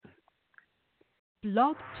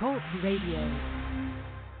Blog Talk Radio.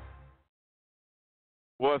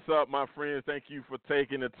 What's up, my friends? Thank you for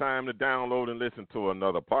taking the time to download and listen to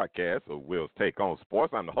another podcast of Will's Take on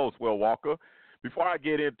Sports. I'm the host, Will Walker. Before I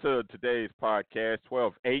get into today's podcast,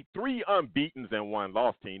 12-8, 3 unbeatens and 1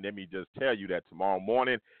 lost team, let me just tell you that tomorrow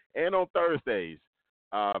morning and on Thursdays,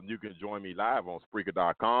 you can join me live on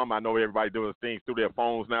Spreaker.com. I know everybody doing things through their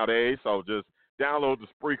phones nowadays, so just download the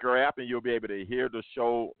Spreaker app and you'll be able to hear the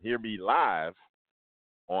show, hear me live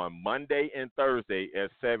on Monday and Thursday at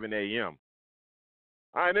 7 a.m.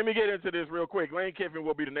 All right, let me get into this real quick. Lane Kiffin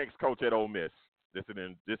will be the next coach at Ole Miss. This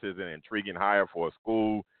is an intriguing hire for a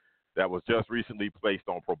school that was just recently placed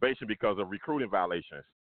on probation because of recruiting violations.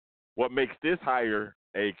 What makes this hire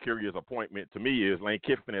a curious appointment to me is Lane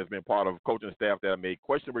Kiffin has been part of coaching staff that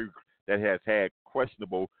has had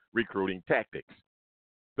questionable recruiting tactics.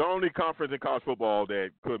 The only conference in college football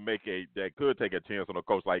that could take a chance on a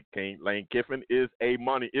coach like Lane Kiffin is the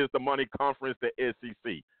money conference, the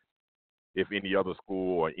SEC. If any other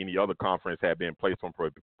school or any other conference had been placed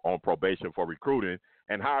on probation for recruiting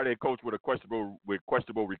and hired a coach with questionable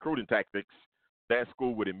recruiting tactics, that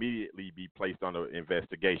school would immediately be placed under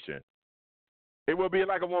investigation. It would be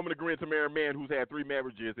like a woman agreeing to marry a man who's had 3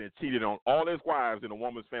 marriages and cheated on all his wives, and a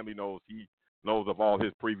woman's family knows of all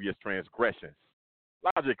his previous transgressions.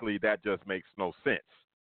 Logically, that just makes no sense.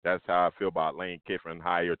 That's how I feel about Lane Kiffin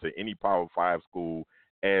hired to any Power 5 school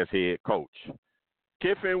as head coach.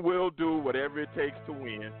 Kiffin will do whatever it takes to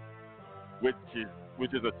win, which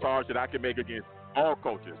is a charge that I can make against all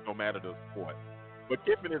coaches, no matter the sport. But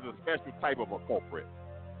Kiffin is a special type of a culprit.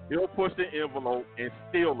 He'll push the envelope and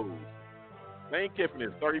still lose. Lane Kiffin is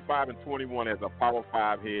 35-21 as a Power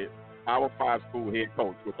 5 school head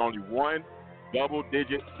coach with only 1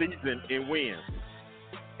 double-digit season in wins.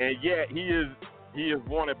 And yet he is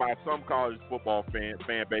wanted by some college football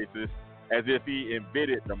fan bases as if he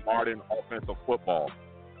invented the modern offensive football,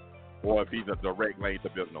 or if he's a direct lane to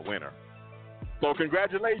building a winner. So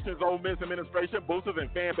congratulations, Ole Miss administration, boosters, and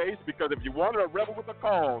fan base, because if you wanted a rebel with a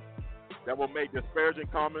cause that will make disparaging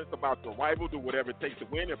comments about your rival, do whatever it takes to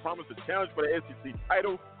win, and promise a challenge for the SEC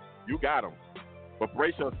title, you got him. But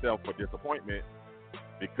brace yourself for disappointment,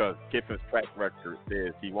 because Kiffin's track record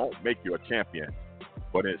says he won't make you a champion,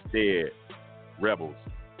 but instead rebels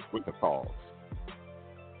with a cause.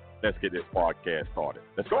 Let's get this podcast started.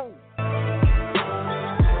 Let's go.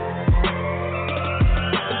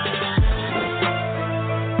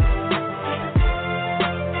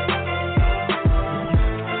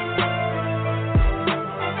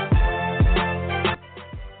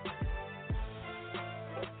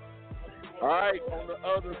 All right, on the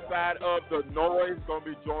other side of the noise, going to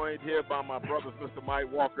be joined here by my brothers, Mr.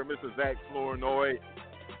 Mike Walker, Mr. Zach Flournoy.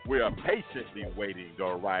 We are patiently waiting the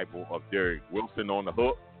arrival of Derek Wilson on the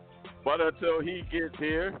hook. But until he gets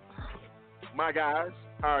here, my guys,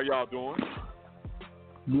 how are y'all doing?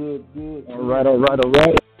 Good. All right. Oh,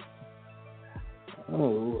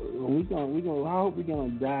 I hope we're gonna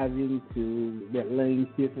dive into that Lane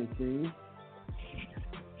Kiffin thing.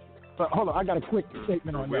 But hold on, I got a quick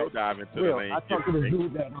statement on we'll that. Dive into Will, the Lane I talked to Kiffin this thing.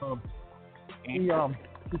 dude that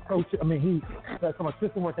he coached. He had some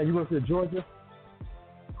assistant work at University of Georgia,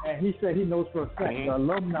 and he said he knows for a fact the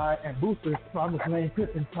alumni and boosters promised Lane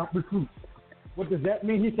Kiffin top recruits. What does that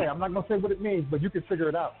mean? He said, I'm not gonna say what it means, but you can figure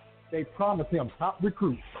it out. They promised him top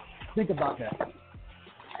recruits. Think about that.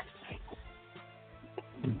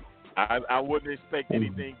 I wouldn't expect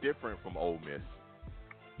anything different from Ole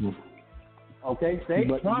Miss. Okay, they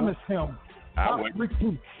promised him top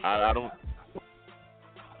recruits. I don't.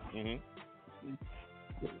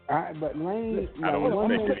 But Lane, I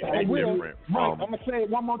don't expect anything different. I'm gonna say it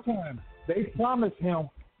one more time. They promised him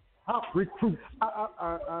top recruits.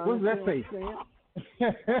 What does that say?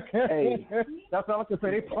 Hey, that's all I can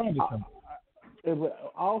say. They promised him.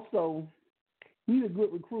 But also, he's a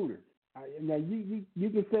good recruiter. Now you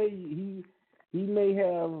can say he may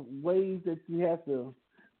have ways that you have to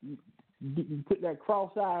put that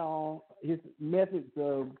cross eye on his methods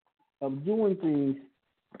of doing things,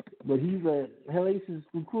 but he's a hellacious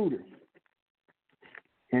recruiter,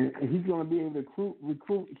 and he's going to be able to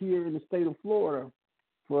recruit here in the state of Florida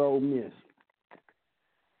for Ole Miss.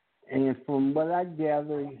 And from what I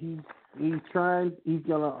gather, he's gonna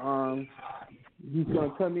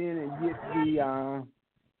come in and get the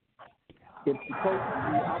if the coach,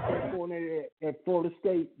 the offensive coordinator at Florida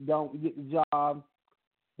State don't get the job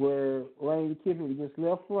where Lane Kiffin just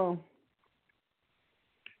left from,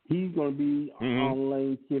 he's going to be on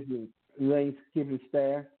Lane Kiffin's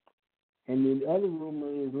staff. And the other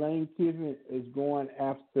rumor is Lane Kiffin is going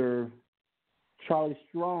after Charlie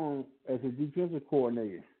Strong as a defensive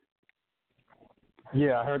coordinator.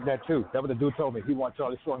 Yeah, I heard that too. That's what the dude told me. He wants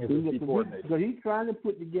Charlie Strong as his key coordinator. So he's trying to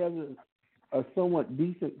put together a somewhat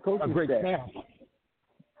decent coaching A great staff.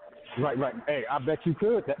 Right. Hey, I bet you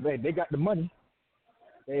could. They got the money.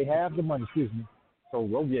 They have the money, excuse me. So,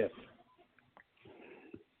 yes.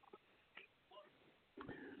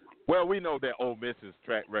 Well, we know that Ole Miss's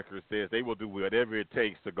track record says they will do whatever it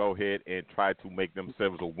takes to go ahead and try to make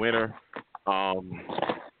themselves a winner.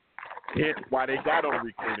 Hence why they got on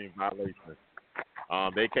recruiting violations.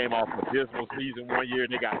 They came off a dismal season one year,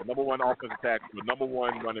 and they got the number one offensive tackle, the number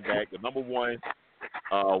one running back, the number one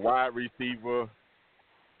wide receiver,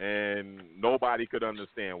 and nobody could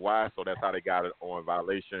understand why. So that's how they got it on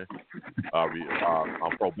violation,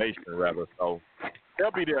 on probation rather. So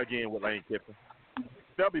they'll be there again with Lane Kiffin.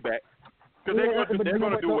 They'll be back because they're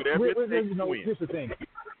going to do whatever it takes to win.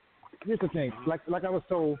 Here's the thing. Like I was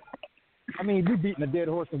told. I mean, we beating a dead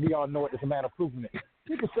horse, and we all know it. It's a matter of proving it.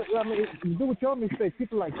 People say, I mean, do what y'all say.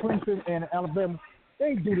 People like Clemson and Alabama,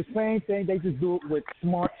 they do the same thing. They just do it with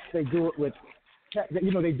smarts. They do it with, they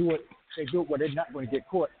do it where they're not going to get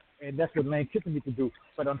caught, and that's what Lane Kiffin needs to do.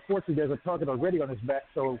 But unfortunately, there's a target already on his back,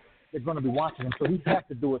 so they're going to be watching him. So he has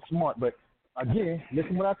to do it smart. But again,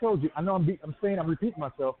 listen to what I told you. I know I'm repeating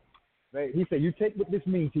myself. He said, you take what this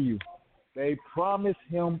means to you. They promised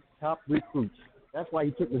him top recruits. That's why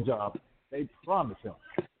he took the job. They promised him.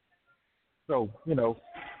 So,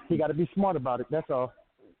 he got to be smart about it. That's all.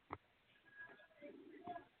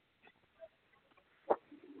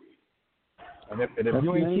 And if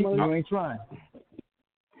you ain't cheating, you ain't trying.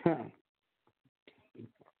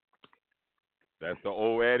 That's the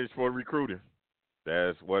old adage for recruiting.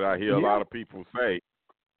 That's what I hear a lot of people say.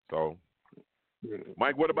 So,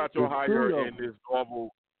 Mike, what about your hire in this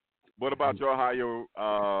novel? What about your hire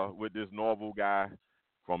with this novel guy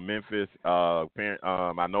from Memphis?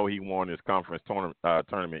 I know he won his conference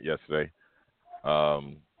tournament yesterday.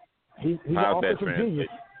 He's an offensive genius.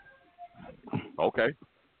 Okay.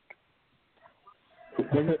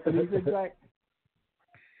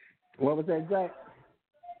 What was that, Zach?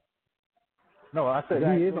 No, I said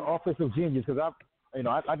he is an offensive genius because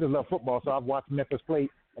I just love football, so I've watched Memphis play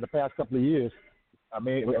in the past couple of years. I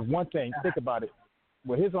mean, one thing, think about it.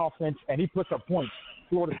 With his offense, and he puts up points,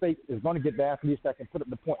 Florida State is going to get the athletes that can put up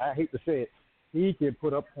the point. I hate to say it. He can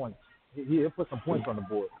put up points. He'll put some points on the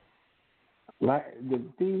board. Like the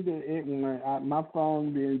thing that my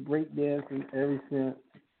phone been breakdancing ever since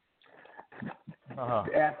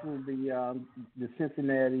after the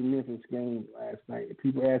Cincinnati-Memphis game last night.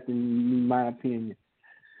 People asking me my opinion.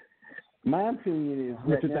 My opinion is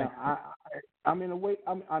what that you now I'm in a way.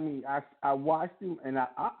 I watched him and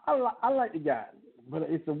I like the guy. But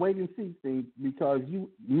it's a wait and see thing because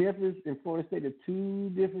Memphis and Florida State are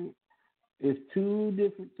two different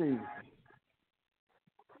things.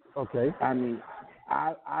 Okay. I mean,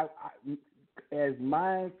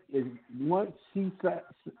 once he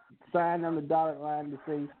signed on the dotted line to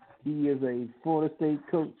say he is a Florida State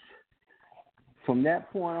coach, from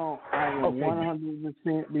that point on, I am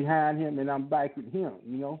 100% behind him and I'm backing him.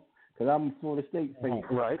 Because I'm a Florida State fan.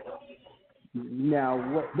 Right. Now,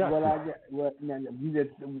 the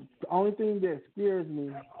only thing that scares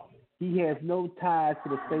me, he has no ties to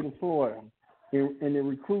the state of Florida in the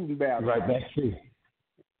recruiting battle. Right, that's true.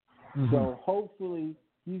 Mm-hmm. So hopefully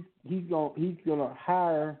he's gonna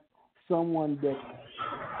hire someone that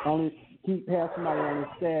have somebody on his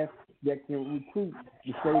staff that can recruit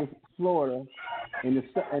the state of Florida and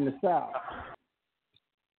the South.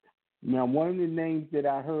 Now, one of the names that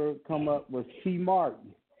I heard come up was T.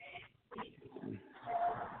 Martin.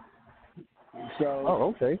 So,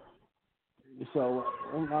 okay. So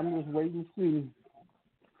I'm just waiting to see.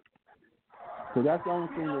 So that's the only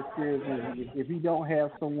thing that scares me. If he don't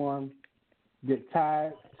have someone get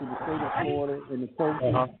tied to the state of Florida and the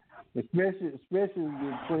coaches, especially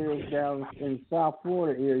the players down in the South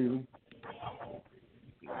Florida area,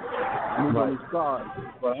 we're going to start.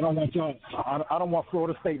 But I don't want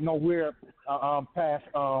Florida State nowhere past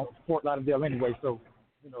Fort Lauderdale anyway. So,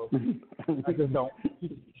 I just don't.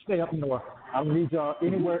 Stay up north. I don't need y'all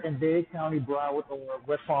anywhere in Dade County, Broward, or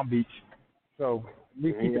West Palm Beach. So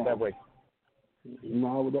we keep it that way.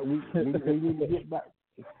 No, we need to get back.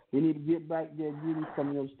 We need to get back there, getting some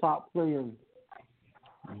of those top players,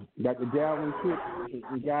 like the Dalvin Cook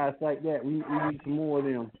and guys like that. We need some more of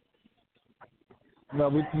them. No,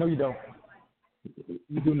 you don't.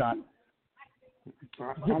 You do not.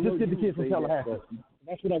 Just get the kids from Tallahassee.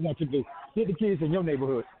 That's what I want you to do. Get the kids in your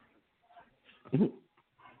neighborhood.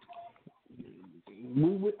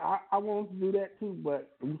 I want to do that too,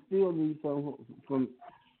 but we still need some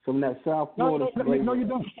from that South Florida. No, you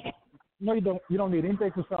don't. No, you don't. You don't need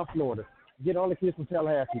anything from South Florida. get all the kids from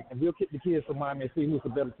Tallahassee, and we'll kick the kids from Miami and see who's the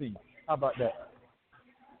better team. How about that?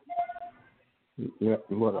 Yeah,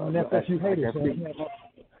 well, I mean, that's what you hated.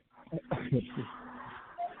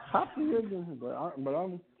 I feel good, but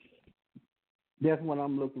I'm. That's what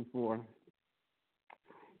I'm looking for.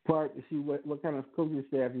 Part to see what kind of coaching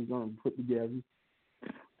staff he's going to put together.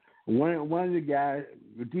 One of the guys,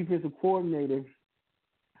 the defensive coordinator,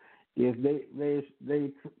 is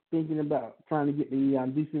they thinking about trying to get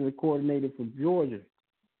the defensive coordinator from Georgia.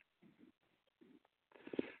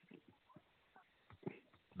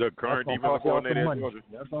 The current defensive coordinator in Georgia.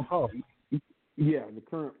 That's gonna cost. Yeah, the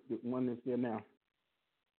current one that's there now.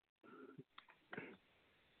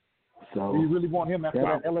 So, do you really want him after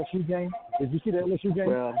that LSU game? Did you see the LSU game?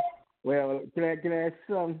 Well, can I ask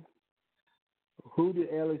something? Who did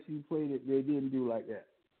LSU play that they didn't do like that?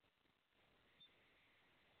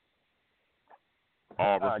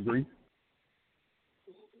 Auburn. I agree.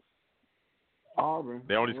 Auburn.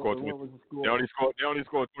 They only scored. They only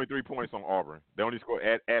scored 23 points on Auburn. They only scored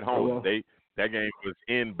at home. That game was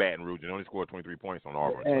in Baton Rouge. They only scored 23 points on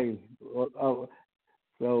Auburn. Hey,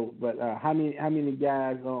 but how many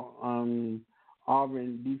guys on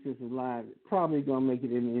Auburn defensive line probably gonna make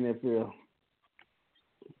it in the NFL?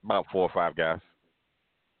 About 4 or 5 guys.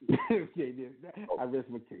 Okay, I rest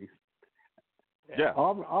my case. Yeah.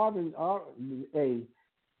 Auburn. Hey,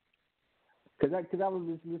 because I was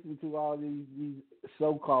just listening to all these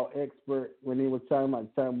so-called experts when they were talking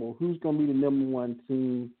about well, who's gonna be the number one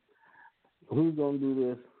team? Who's gonna do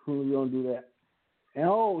this? Who's gonna do that? And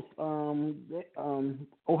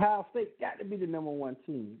Ohio State got to be the number one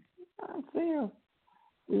team. I'm saying,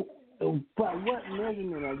 but what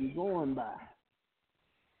measurement are you going by?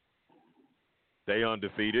 They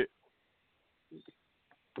undefeated.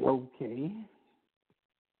 Okay.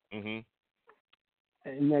 Mhm.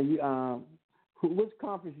 And now which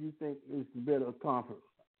conference you think is the better conference?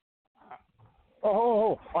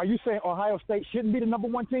 Oh, are you saying Ohio State shouldn't be the number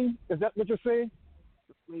one team? Is that what you're saying?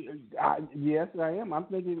 Yes, I am. I'm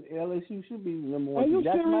thinking LSU should be the number one. Are you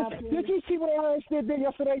team. serious? Did you see what Ohio State did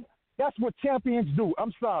yesterday? That's what champions do.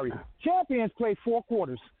 I'm sorry. Champions play 4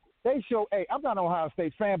 quarters. They show, hey, I'm not an Ohio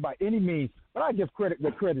State fan by any means, but I give credit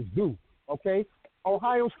where credit's due, okay?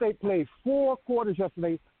 Ohio State played 4 quarters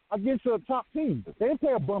yesterday against a top team. They didn't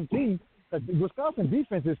play a bum team. Wisconsin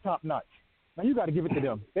defense is top-notch. Now, you got to give it to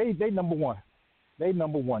them. They number one. They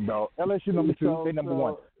number one, dog. LSU number 2. They number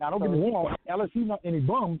 1. Now, don't get me wrong. LSU not any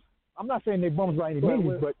bums. I'm not saying they bums by any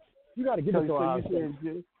means, but you got to give it to Ohio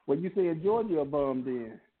State. When you say Georgia a bum,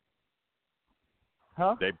 then?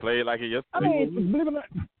 Huh? They played like it yesterday. I mean, believe it or not.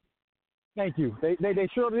 Thank you. They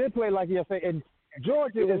sure did play like yesterday. And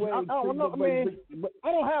Georgia is. I don't know, man.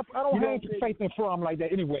 I don't have faith in Fromm like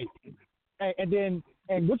that anyway. And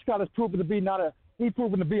Wichita has proven to be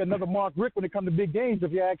proven to be another Mark Richt when it comes to big games.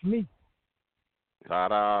 If you ask me.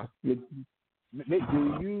 Ta-da.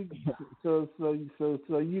 So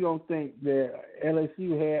you don't think that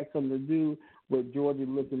LSU had something to do with Georgia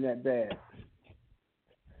looking that bad?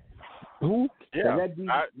 Who? Yeah.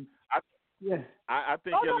 I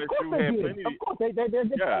think LSU had plenty. Of course, they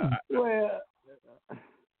yeah. Well,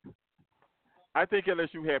 I think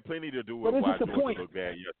LSU had plenty to do with why Georgia looked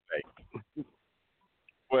bad yesterday.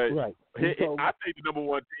 But right. I think the number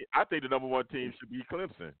one team. I think the number one team should be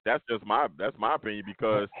Clemson. That's my opinion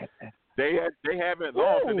because they haven't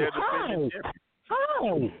lost and they're defending champions.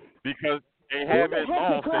 How? Because they haven't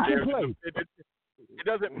lost and it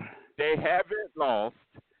doesn't. They haven't lost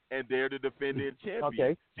and they're the defending champions.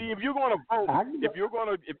 Okay. See, if you're going to vote, if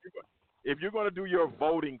you're going to do your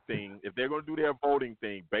voting thing, if they're going to do their voting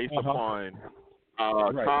thing based upon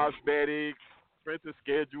cosmetics, strength of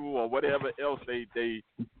schedule, or whatever else they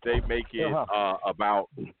make it about.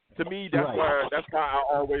 To me, that's why I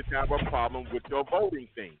always have a problem with your voting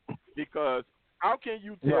thing. Because how can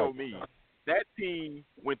you tell me that team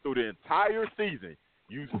went through the entire season?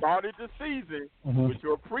 You started the season with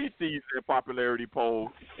your preseason popularity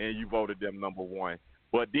poll, and you voted them number one.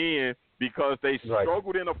 But then, because they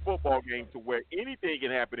struggled in a football game to where anything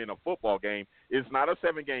can happen in a football game, it's not a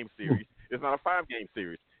 7-game series. It's not a 5-game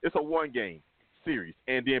series. It's a 1-game series.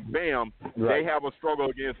 And then, bam, they have a struggle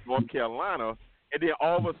against North Carolina. And then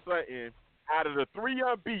all of a sudden, out of the 3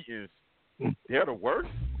 unbeatens, they're the worst?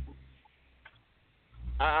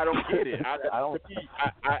 I don't get it. I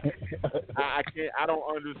don't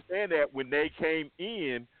understand that when they came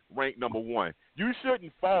in ranked number 1. You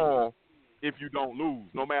shouldn't fall if you don't lose.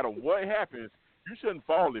 No matter what happens, you shouldn't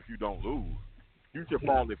fall if you don't lose. You should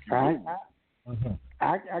fall if you lose.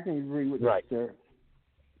 I can agree with that, sir.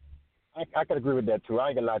 I can agree with that too. I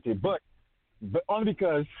ain't gonna lie to you, but only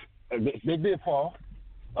because they did fall.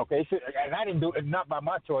 Okay, so, and I didn't do it, not by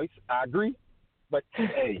my choice. I agree. But,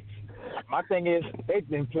 hey, my thing is they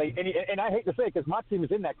didn't play any, and I hate to say it because my team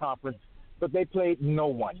is in that conference, but they played no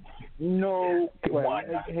one. No one.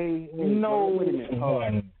 Hey, no wait a minute.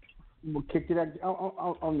 one. We'll kick it out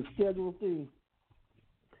on the schedule thing.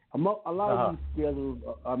 A lot of these schedules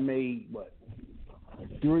are made,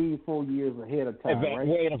 3 or 4 years ahead of time, right?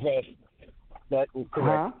 Way in advance. That's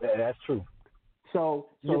correct. That's true. So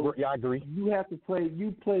yeah, I agree. You have to play.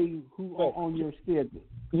 You play who on your schedule.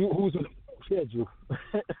 Who's on the schedule?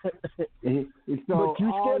 So but you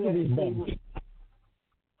schedule these bums.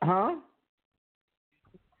 Huh?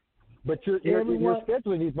 But you're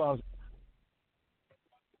scheduling these bums.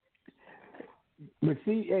 But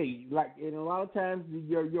see, hey, like, and a lot of times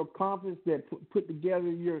your conference that put together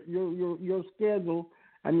your schedule.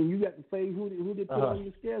 I mean, you got to say who they put on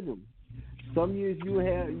your schedule. Some years you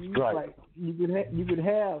could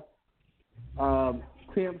have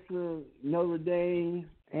Clemson, Notre Dame,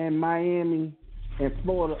 and Miami and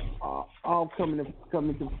Florida all coming to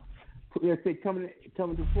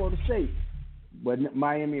Florida State. But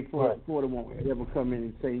Miami and Florida won't ever come in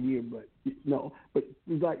the same year. But no, but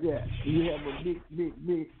it's like that. You have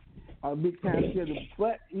a big time schedule.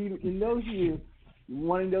 But even in those years,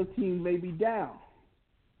 one of those teams may be down.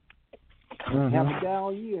 Have a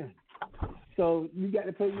down year. So you got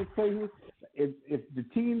to play with. If the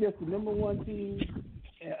team that's the number one team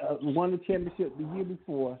won the championship the year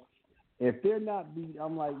before, if they're not beat,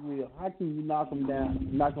 I'm like, well, how can you knock them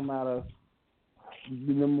out of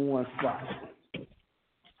the number one spot?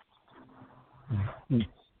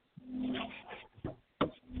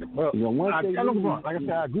 Well, like I said,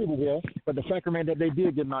 I agree with you, but the fact remains that they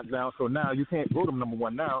did get knocked down, so now you can't go to number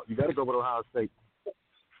one now. You got to go with Ohio State.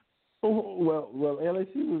 Well,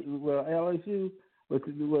 LSU,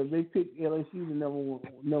 they picked LSU the number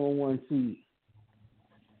one seed.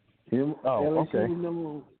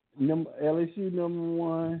 LSU LSU number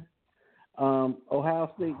one,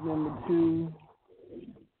 Ohio State number 2.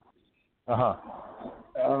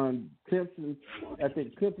 Clemson, I think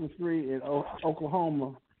Clemson 3, and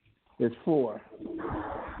Oklahoma is 4.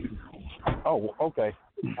 Oh, okay.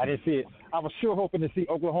 I didn't see it. I was sure hoping to see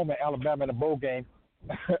Oklahoma and Alabama in a bowl game.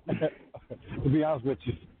 To be honest with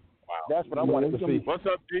you, wow, that's what I wanted to see. What's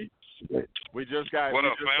up, G? We just got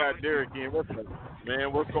Derek in. What's up,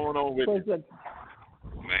 man? What's going on with you?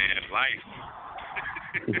 Man, life.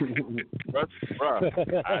 Bruh,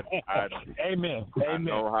 Amen. I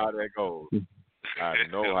know how that goes. I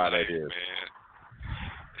know how that is. Man.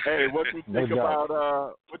 Hey, what you think about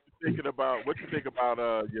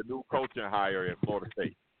your new coaching hire at Florida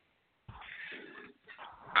State?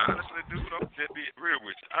 Honestly, dude, I'm just being real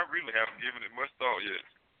with you. I really haven't given it much thought yet.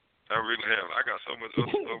 I really haven't. I got so much other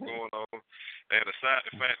stuff going on. And aside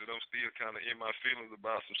the fact that I'm still kind of in my feelings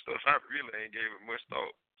about some stuff, I really ain't gave it much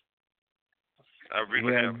thought. I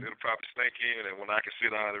really haven't. It'll probably sink in, and when I can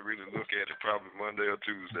sit down and really look at it, probably Monday or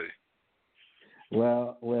Tuesday.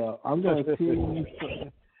 Well, I'm gonna send you.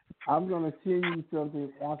 I'm gonna send you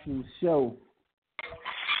something after the show.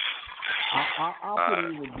 I'll put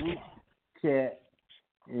it in the group chat.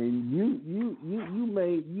 And you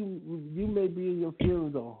may be in your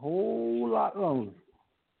feelings a whole lot longer.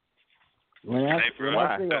 Don't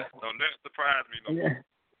surprise me no more.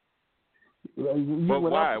 But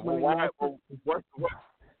why?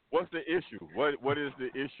 What's the issue? What is the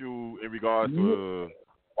issue in regards to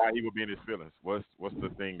why he would be in his feelings? What's the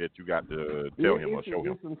thing that you got to tell him or show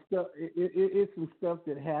him? It's some stuff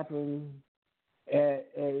that happened at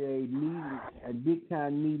a meeting, a big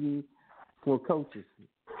time meeting for coaches.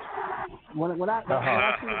 When I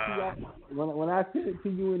send it to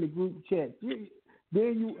you in the group chat,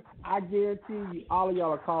 I guarantee you, all of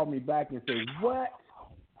y'all will call me back and say, "What?"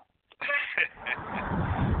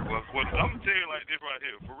 well, I'm gonna tell you like this right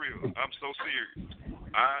here, for real. I'm so serious.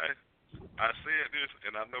 I said this,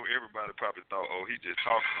 and I know everybody probably thought, "Oh, he just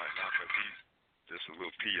talking right now because he's just a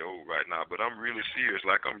little PO right now." But I'm really serious.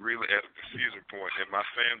 Like, I'm really at a decision point in my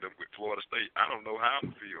fandom with Florida State. I don't know how I'm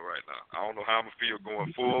gonna feel right now. I don't know how I'm gonna feel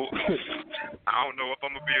going forward. I don't know if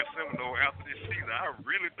I'm gonna be a Seminole after this season. I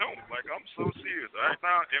really don't. Like, I'm so serious right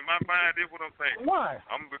now. In my mind, this is what I'm thinking. Why?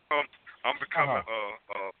 I'm becoming a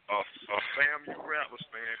FAMU Rattlers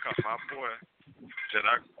fan. Cause my boy that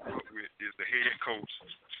I grew up with is the head coach,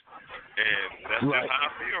 and that's just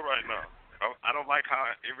how I feel right now. I don't like how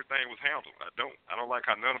everything was handled. I don't like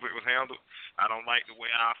how none of it was handled. I don't like the way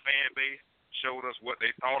our fan base showed us what they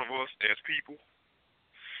thought of us as people.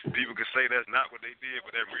 People could say that's not what they did,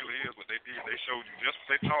 but that really is what they did. They showed you just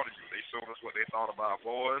what they thought of you. They showed us what they thought of our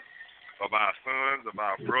boys, of our sons, of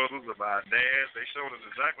our brothers, of our dads. They showed us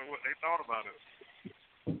exactly what they thought about us.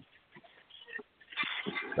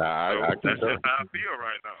 That's just how I feel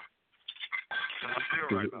right now.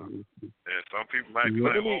 And some people might be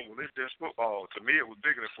like, "Oh, well, it's just football." To me, it was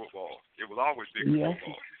bigger than football. It was always bigger than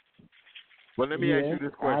football. Well, let me ask you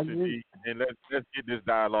this question, G, and let's get this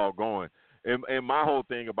dialogue going. And my whole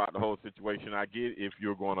thing about the whole situation, I get if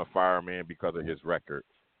you're going to fire a man because of his record.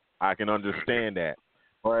 I can understand that.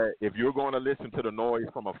 But if you're going to listen to the noise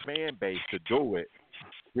from a fan base to do it,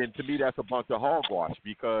 then to me that's a bunch of hogwash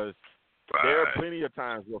because there are plenty of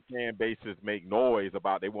times where fan bases make noise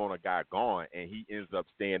about they want a guy gone, and he ends up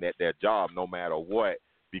staying at that job no matter what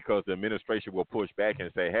because the administration will push back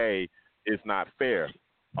and say, hey, it's not fair.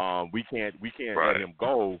 We can't let him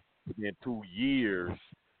go within 2 years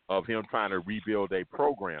of him trying to rebuild a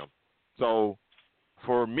program. So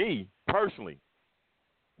for me personally,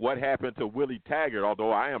 what happened to Willie Taggart,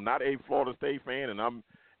 although I am not a Florida State fan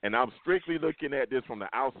and I'm strictly looking at this from the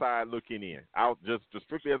outside looking in, just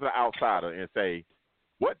strictly as an outsider and say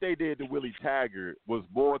what they did to Willie Taggart was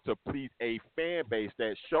more to please a fan base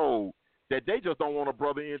that showed that they just don't want a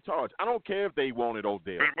brother in charge. I don't care if they wanted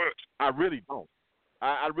Odell. I really don't.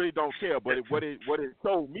 I really don't care. But what it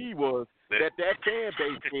told me was that fan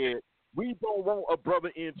base said, we don't want a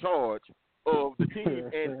brother in charge of the team.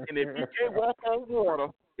 And if he can't walk on water,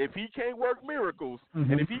 if he can't work miracles,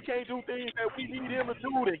 and if he can't do things that we need him to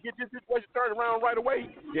do to get this situation turned around right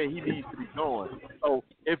away, then he needs to be gone. So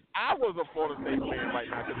if I was a Florida State fan right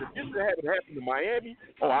now, because if this hadn't happened to Miami,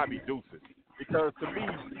 I'd be deuces. Because to me,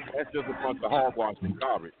 that's just a bunch of hogwash and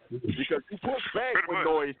garbage. Because you pushed back when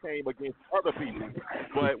noise came against other people,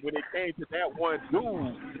 but when it came to that one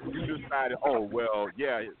dude, you decided,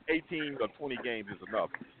 18 or 20 games is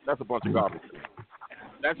enough. That's a bunch of garbage.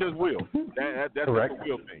 That's just Will. That's correct. Just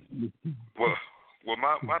a Will thing. Well,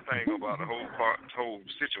 my thing about the whole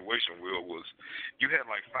situation, Will, was you had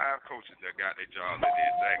like 5 coaches that got their jobs at the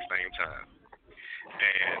exact same time,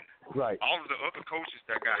 and all of the other coaches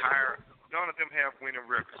that got hired, none of them have winning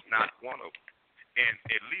records, not one of them. And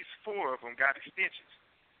at least 4 of them got extensions.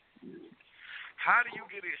 How do you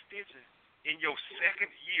get an extension in your second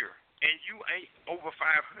year and you ain't over 500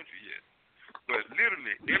 yet? But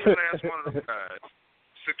literally, every last one of them guys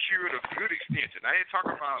secured a good extension. I ain't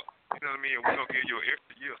talking about, you know what I mean, we're going to give you an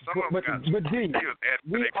extra year. Some of them got 2 years added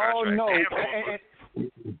to their contract. We all know, and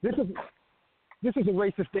this is a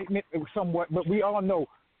racist statement somewhat, but we all know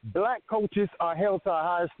black coaches are held to a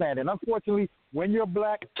higher standard. Unfortunately, when you're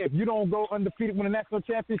black, if you don't go undefeated win a national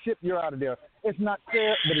championship, you're out of there. It's not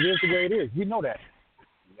fair, but it is the way it is. We know that.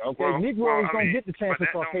 Okay, Negroes don't get the chance that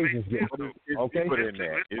Caucasians get. Okay,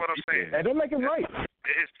 that's what I'm saying. That don't make it right.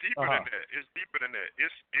 It's deeper than that. It's deeper than that.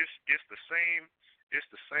 It's the same. It's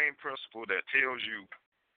the same principle that tells you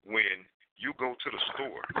when you go to the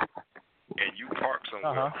store and you park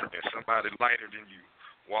somewhere and somebody lighter than you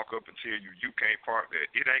walk up and tell you can't park there.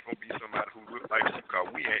 It ain't gonna be somebody who look like you, cause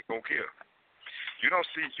we ain't gonna care. You don't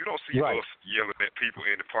see us yelling at people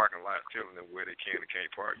in the parking lot, telling them where they can and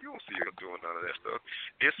can't park. You don't see us doing none of that stuff.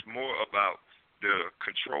 It's more about the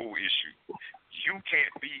control issue. You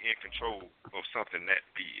can't be in control of something that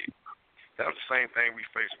big. That's the same thing we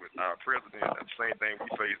face with our president. That's the same thing we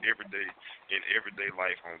face every day in everyday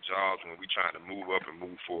life on jobs when we're trying to move up and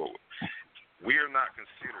move forward. We are not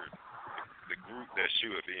considered the group that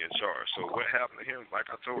should be in charge. So what happened to him, like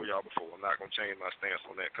I told y'all before, I'm not going to change my stance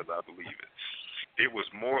on that because I believe it. It was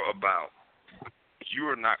more about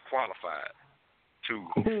you're not qualified to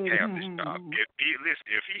have this job.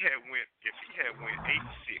 If he had went 8-6,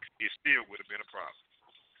 it still would have been a problem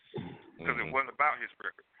because it wasn't about his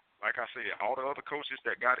record. Like I said, all the other coaches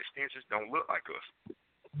that got extensions don't look like us.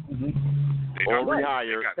 They or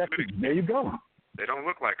rehired. There you go. They don't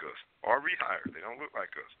look like us. Or rehired. They don't look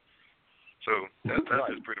like us. So that's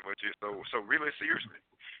just pretty much it. So really, seriously,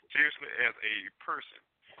 as a person,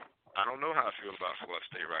 I don't know how I feel about Florida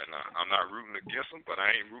State right now. I'm not rooting against them, but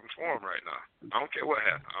I ain't rooting for them right now. I don't care what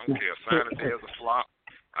happens. I don't care if signing day is a flop.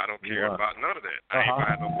 I don't care about none of that. I ain't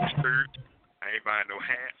buying no more shirts. I ain't buying no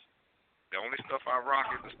hats. The only stuff I rock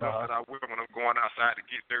is the stuff that I wear when I'm going outside to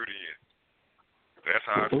get dirty in. That's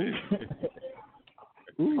how I feel.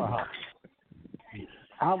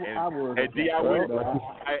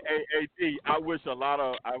 I wish a lot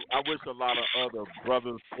of other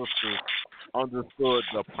brothers and sisters understood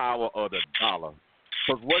the power of the dollar.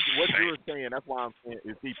 Because what you're saying, that's why I'm saying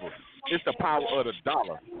is people, it's the power of the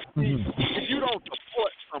dollar. If you don't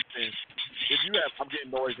support something, I'm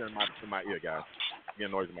getting noise in my ear, guys. I'm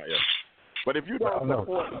getting noise in my ear. But if you don't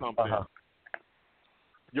support something,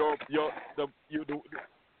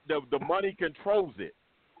 the money controls it.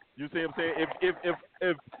 You see what I'm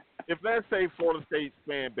saying? If let's say Florida State's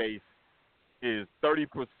fan base is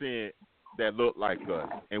 30% that look like us,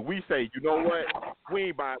 and we say, you know what, we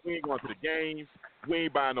ain't going to the games, we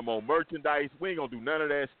ain't buying no more merchandise, we ain't gonna do none of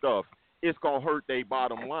that stuff. It's gonna hurt their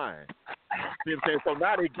bottom line. See what I'm saying? So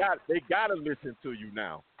now they gotta listen to you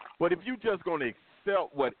now. But if you just gonna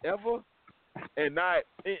accept whatever, and not,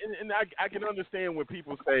 and I can understand when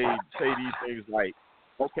people say these things like,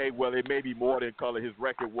 okay, well, it may be more than color. His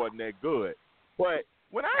record wasn't that good. But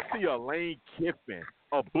when I see a Lane Kiffin,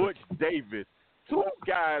 a Butch Davis, two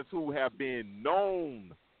guys who have been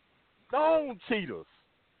known cheaters,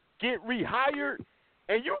 get rehired,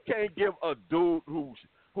 and you can't give a dude who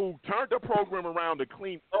turned the program around to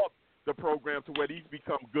clean up the program to where these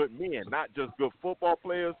become good men, not just good football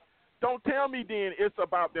players. Don't tell me then it's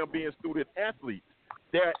about them being student athletes.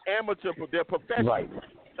 They're amateur, they're professionals. Right.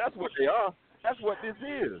 That's what they are. That's what this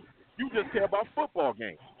is. You just care about football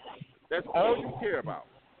games. That's all you care about.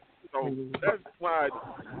 So that's why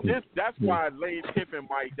Lane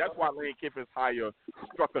Kiffin's hire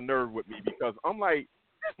struck a nerve with me, because I'm like,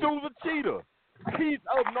 this dude's a cheater. He's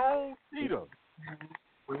a known cheater.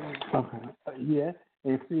 Yeah,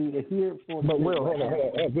 and see, here for. But Will, hold on.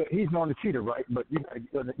 He's known the cheater, right? But you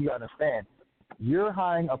got to understand, you're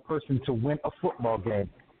hiring a person to win a football game.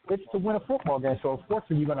 It's to win a football game, so of course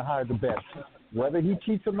you're going to hire the best. Whether he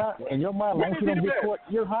cheats or not, in your mind, long as you don't get caught,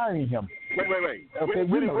 you're hiring him. Wait. Okay,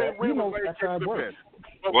 when know was that's how it works.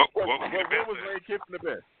 When was Lane Kiffin the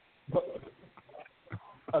best? But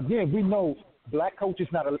again, we know black coaches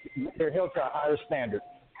they're held to a higher standard.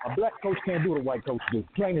 A black coach can't do what a white coach do.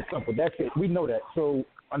 Plain and simple. That's it. We know that. So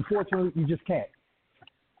unfortunately, you just can't.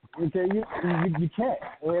 Okay, you can't.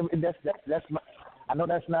 That's my. I know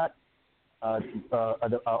that's not an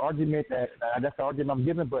argument that's the argument I'm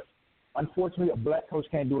giving, but unfortunately, a black coach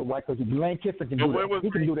can't do what a white coach do. Lane Kiffin can do that. He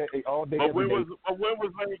can do that all day, every day. When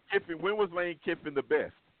was Lane Kiffin the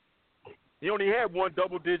best? He only had one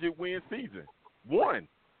double-digit win season. One.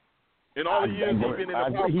 In all the years he's been in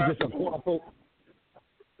the He's just a quote-unquote.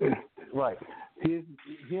 Right. Him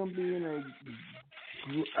being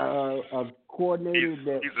a coordinator he's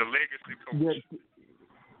a legacy coach.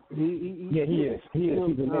 He is. He's a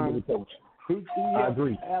legacy coach. I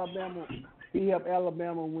agree. He helped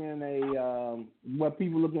Alabama win what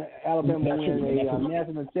people look at Alabama win a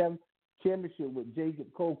national championship with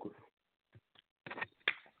Jacob Coker.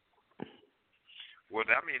 Well,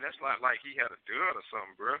 I mean, that's not like he had a dud or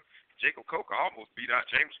something, bro. Jacob Coker almost beat out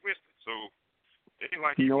James Winston, so it ain't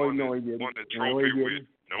like he won the trophy with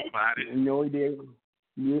nobody. No, he didn't.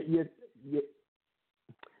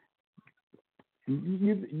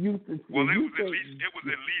 Well, it was at least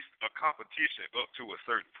a competition up to a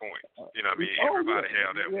certain point. You know what I mean? Everybody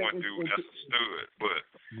had that one dude that's a stud, but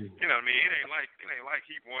you know what I mean? It ain't like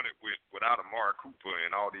he won it without Amari Cooper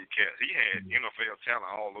and all these cats. He had NFL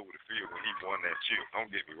talent all over the field when he won that chip.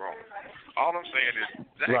 Don't get me wrong. All I'm saying is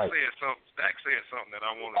Zach said something that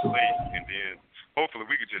I want to say, and then hopefully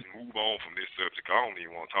we could just move on from this subject. I don't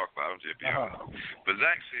even want to talk about it. I'm just being honest. But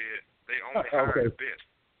Zach said they only hire the best.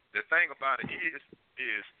 The thing about it is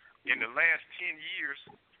in the last 10 years,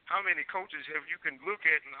 how many coaches have you can look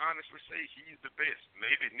at and honestly say he's the best?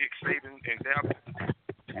 Maybe Nick Saban and Dallas,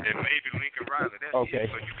 and maybe Lincoln Riley. That's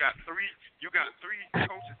it. So you got three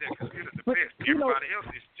coaches that considered the best. Everybody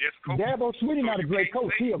else is just coaches. Dabo Swinney not a great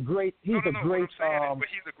coach. He's a great. But he's a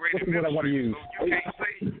great administrator. I want to use. So you can't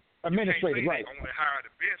say administrator, right? They only hire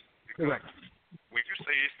the best because when you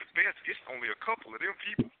say it's the best, it's only a couple of them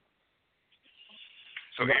people.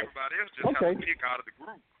 So everybody else just has to pick out of the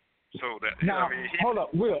group. So that now, hold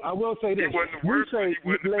up, Will. I will say this. We say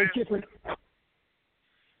Lane Kiffin.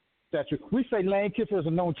 That's true. We say Lane Kiffin is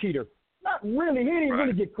a known cheater. Not really. He didn't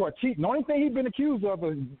really get caught cheating. The only thing he's been accused of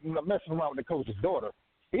is messing around with the coach's daughter.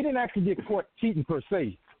 He didn't actually get caught cheating per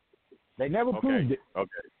se. They never proved it.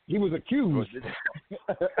 Okay. He was accused.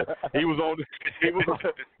 He was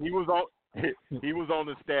on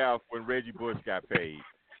the staff when Reggie Bush got paid.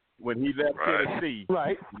 When he left Tennessee,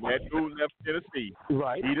 when that dude left Tennessee,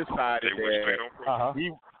 he decided that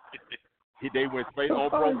they went straight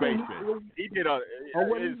on probation. He did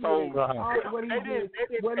what he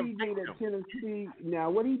did at Tennessee.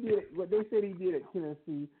 Now, what they said he did at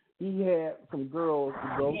Tennessee, he had some girls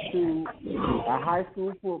go to a high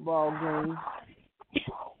school football game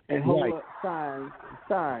and hold up signs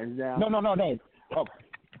down. No.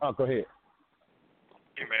 Oh, go ahead.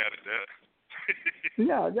 Get mad at that.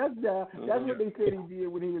 Yeah, that's what they said he did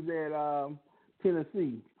when he was at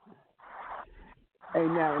Tennessee.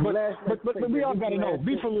 And now, but we all gotta know.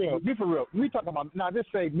 Be for real. We talking about now. Just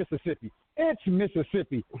say Mississippi. It's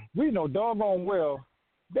Mississippi. We know doggone well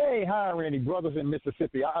they ain't hiring any brothers in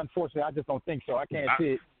Mississippi. Unfortunately, I just don't think so. I can't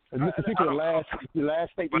see it. Mississippi, the last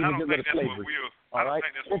state to But I even don't get rid think of that's slavery. I don't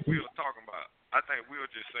think that's what Will's talking about. I think Will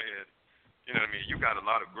just saying, you know what I mean, you got a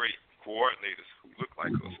lot of great coordinators who look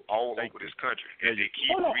like us all over this country, and they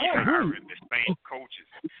keep rehiring the same coaches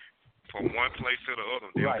from one place to the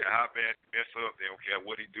other. They don't care how bad he mess up. They don't care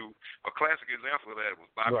what he do. A classic example of that was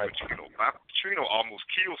Bobby Petrino. Bobby Petrino almost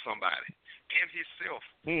killed somebody and himself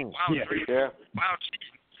while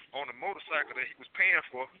cheating on a motorcycle that he was paying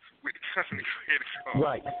for with the company credit card.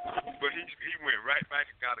 Right. But he went right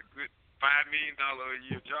back and got a good $5 million a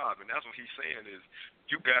year job, and that's what he's saying is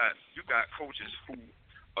you got coaches who,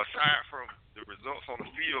 aside from the results on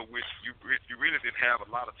the field, which you really didn't have a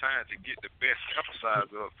lot of time to get the best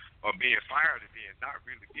exercise of being fired and being not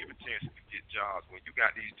really given chances to get jobs. When you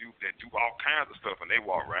got these dudes that do all kinds of stuff and they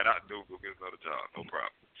walk right out the door, go get another job, no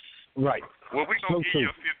problem. Right. Well, we're going to give you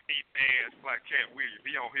a 15th chance like Cat Williams.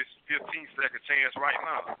 Be on his 15-second chance right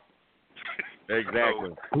now.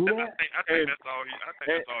 Exactly. I think that's all he's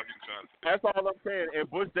trying to say. That's all I'm saying. And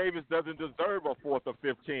Bush Davis doesn't deserve a fourth or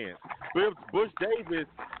fifth chance. Bush Davis,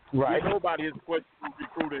 we know about his questionable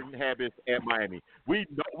recruiting habits at Miami. We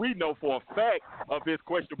know for a fact of his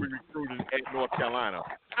questionable recruiting at North Carolina.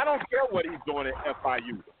 I don't care what he's doing at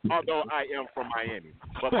FIU, although I am from Miami.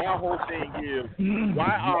 But my whole thing is,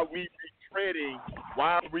 why are we retreading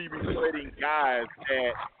guys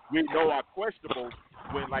that we know are questionable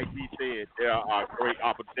when, like he said, there are great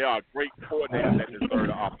coordinators that deserve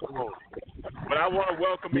the opportunity. But I want to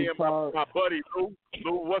welcome in my buddy Lou.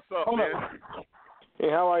 Lou, what's up, man? Hey,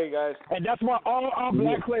 how are you guys? And that's why all our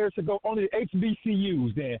black players should go on the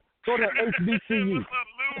HBCUs then. Go to HBCUs.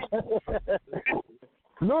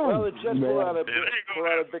 Lou. Well, the Jets pull out a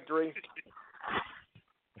victory.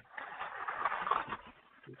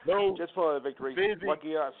 Lou, Jets pull out a victory. Busy.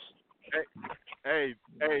 Lucky us. Hey,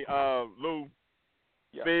 Lou.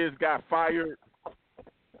 Yeah. Fizz got fired.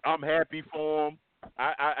 I'm happy for him.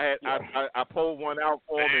 I pulled one out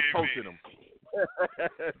for him and coaching him.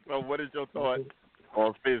 So what is your thought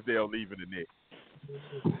on Fizdale leaving the Knicks?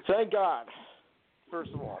 Thank God,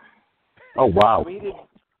 first of all. Oh, wow. I mean,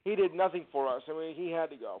 he did nothing for us. I mean, he had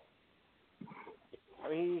to go. I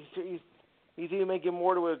mean, he's even making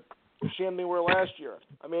more to a shame than we were last year.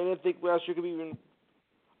 I mean, I didn't think last year could be even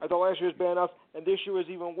 – I thought last year was bad enough, and this year was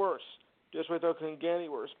even worse. Just what I thought couldn't get any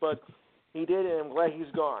worse. But he did, and I'm glad he's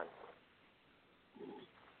gone.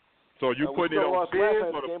 So you putting it on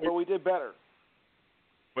Fizz, but we did better.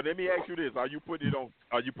 But let me ask you this: Are you putting it on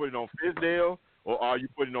Fizdale, or are you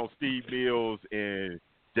putting it on Steve Mills and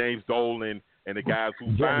James Dolan and the guys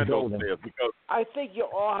who signed those players? Because I think you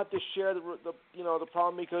all have to share the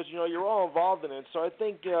problem because you're all involved in it. So I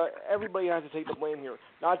think everybody has to take the blame here,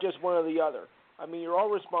 not just one or the other. I mean, you're all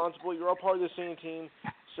responsible. You're all part of the same team.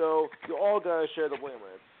 So you all got to share the blame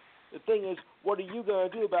with it. The thing is, what are you going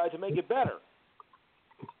to do about it to make it better?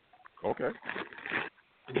 Okay.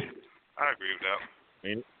 I agree with that.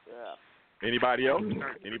 Anybody else?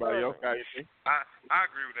 Anybody else got anything? I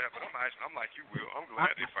agree with that, but I'm like you, Will. I'm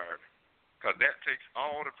glad they fired him because that takes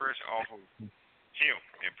all the pressure off of him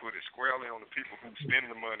and put it squarely on the people who spend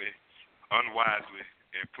the money unwisely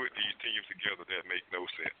and put these teams together that make no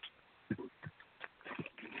sense.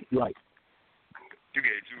 Right. You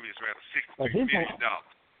gave Julius Randle $66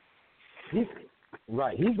 million.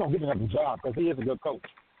 Right. He's going to get another job because he is a good coach.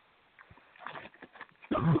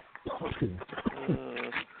 I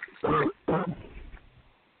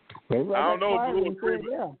don't know if Lou agree with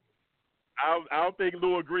that. I don't think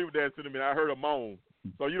Lou agreed with that sentiment. I heard a moan.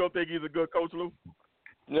 So you don't think he's a good coach, Lou?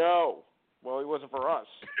 No. Well, he wasn't for us.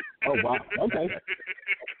 Oh, wow. Okay.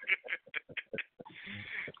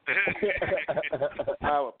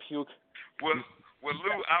 I will puke. Well,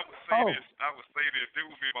 Lou, I would say this. This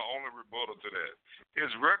would be my only rebuttal to that.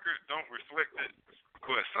 His record don't reflect it,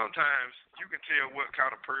 but sometimes you can tell what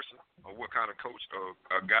kind of person or what kind of coach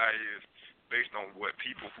a guy is based on what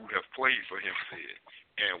people who have played for him said.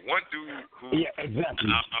 And one dude who exactly.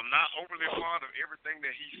 I'm not overly fond of everything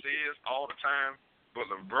that he says all the time, but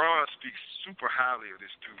LeBron speaks super highly of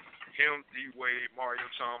this dude. Him, D-Wade, Mario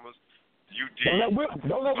Chalmers, UD,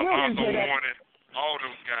 Alonzo Mourning, all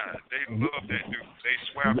those guys, they love that dude. They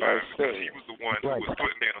swear by him because he was the one who was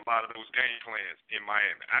putting in a lot of those game plans in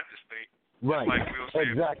Miami. I just think, like Will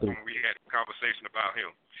said when we had a conversation about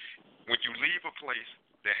him, when you leave a place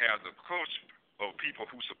that has a coach of people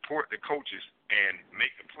who support the coaches and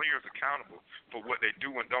make the players accountable for what they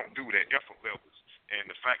do and don't do, their effort levels, and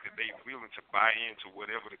the fact that they're willing to buy into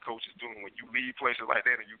whatever the coach is doing, when you leave places like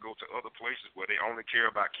that and you go to other places where they only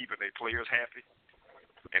care about keeping their players happy,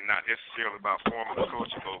 and not necessarily about forming a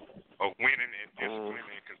culture of winning and discipline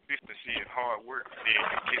and consistency and hard work, then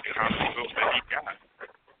you get the kind of results that he got.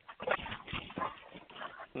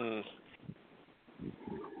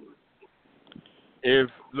 If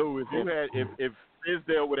Lou, if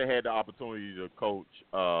Fizdale would have had the opportunity to coach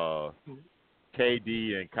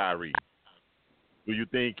KD and Kyrie, do you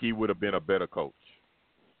think he would have been a better coach?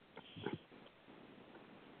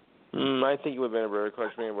 I think he would have been a better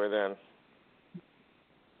coach anyway then.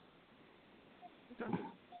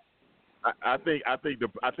 I think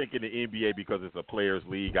in the NBA, because it's a players'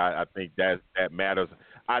 league, I think that matters.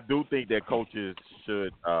 I do think that coaches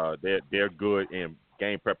should they're good in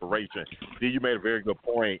game preparation. See, you made a very good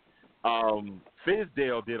point.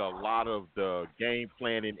 Fizdale did a lot of the game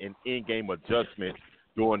planning and in-game adjustments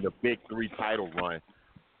during the Big Three title run,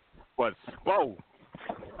 but Spo,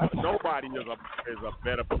 nobody is a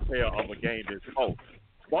better preparer of a game than Spo.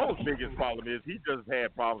 Spo's biggest problem is he just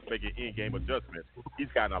had problems making in-game adjustments. He's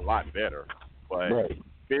gotten a lot better, but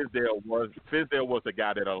Fizdale was the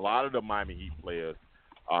guy that a lot of the Miami Heat players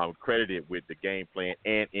credited with the game plan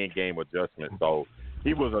and in-game adjustments. So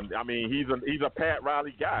he was he's a Pat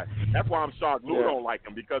Riley guy. That's why I'm shocked Lou don't like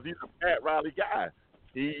him, because he's a Pat Riley guy.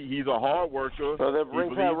 He's a hard worker. So they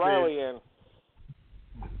bring Pat Riley in.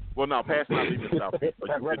 Well, no, Pat's not leaving South Beach, but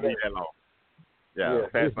you couldn't leave that long. Yeah,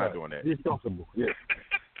 Pat's not doing that. He's comfortable. Yeah.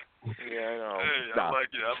 Yeah, I know. Hey, I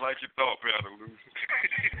like your thought pattern, Lou.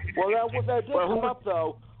 Well, that did come up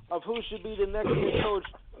though, of who should be the next head coach.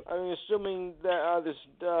 I mean, assuming that this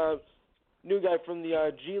new guy from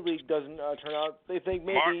the G League doesn't turn out, they think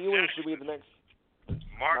maybe Ewing should be the next.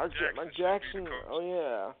 Mark Jackson. Oh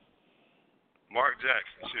yeah. Mark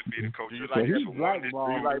Jackson should be the coach. He's This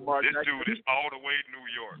blackballed. dude is all the way New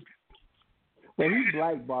York. Well, he's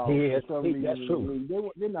blackballed. Yes, for some reason. that's true.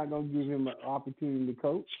 They're not going to give him an opportunity to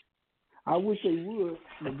coach. I wish they would,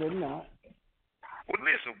 but they're not. Well,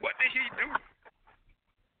 listen, what did he do?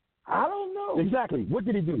 I don't know. Exactly. What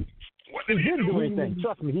did he do? What He did didn't do? do anything.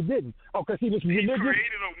 Trust me, he didn't. Oh, because he was He religious?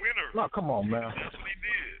 created a winner. No, come on, man. That's what he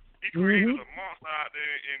did. He created a monster out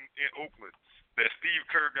there in Oakland that Steve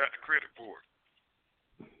Kerr got the credit for.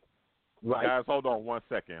 Right. Guys, hold on 1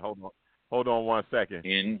 second. Hold on 1 second.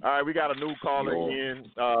 All right, we got a new caller in.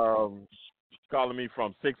 Calling me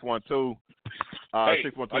from 612.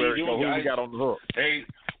 612. Who we got on the hook? Hey,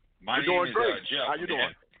 my name is Jeff. How you doing?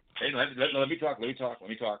 Hey, let me talk.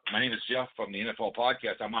 My name is Jeff from the NFL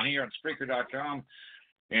Podcast. I'm on here on Spreaker.com,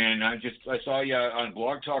 and I saw you on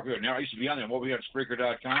Blog Talk. Now I used to be on there. I'm over here on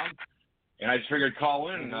Spreaker.com, and I just figured I'd call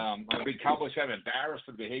in. I'm a big Cowboys fan. I'm embarrassed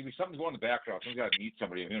for the behavior. Something's going in the background. Someone's got to meet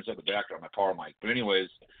somebody. I'm inside the background, my power mic. But anyways,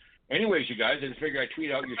 you guys, I just figured I'd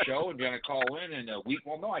tweet out your show and then I'd call in and a week.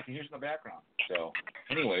 Well, no, I can hear it in the background. So,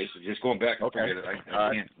 anyways, just going back. Okay. Forget it. I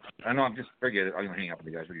can't. I know. I'm just forget it. I'm gonna hang up with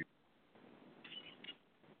you guys.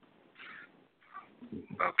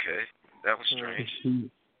 Okay, that was strange.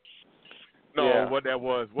 No, Yeah. what that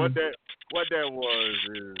was is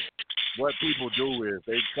what people do is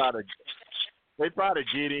they try to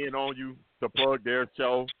get in on you to plug their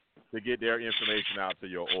show to get their information out to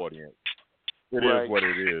your audience. It is what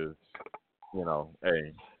it is. You know,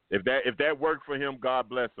 hey, if that worked for him, God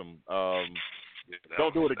bless him.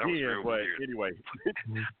 Don't do it again. But weird. anyway,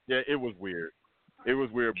 yeah, it was weird. It was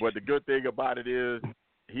weird. But the good thing about it is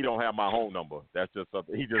he don't have my home number. That's just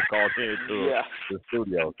something. He just called into the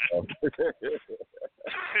studio. So.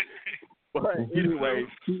 But anyway,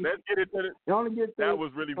 let's get into it. That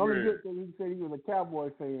was really weird. The only good thing he said he was a Cowboy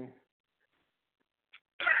fan.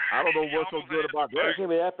 I don't know what's so good about that. It can't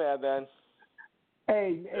be that bad then.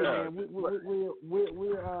 Hey, man, we're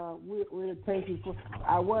taking for.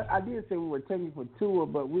 I did say we were taking for Tua,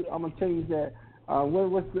 but I'm gonna change that.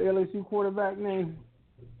 What's the LSU quarterback name?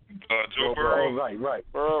 Joe Burrow. Right.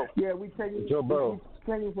 Burrow. Yeah, we taking Joe Burrow.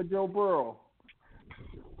 We're taking for Joe Burrow.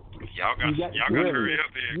 Y'all got to hurry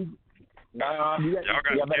up there. Y'all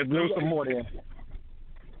better do some more there.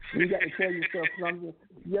 You got to tell yourself something.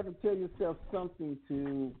 You have to tell yourself something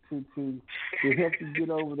to help you get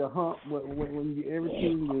over the hump when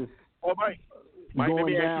everything is Mike, let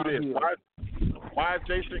me ask you downhill. this: Why is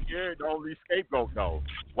Jason Garrett the only scapegoat though?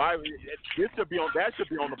 Why that should be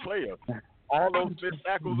on the players? All those missed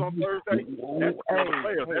tackles on Thursday, that's on the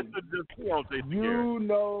players. That should just be on Jason Garrett.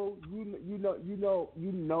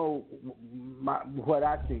 You know what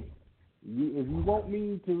I think. If you want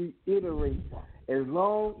me to reiterate, as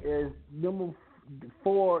long as number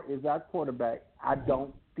 4 is our quarterback, I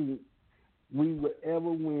don't think we would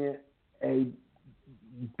ever win a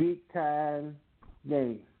big time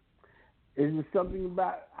game. Is there something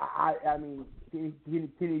about? I mean, is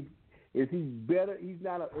he better? He's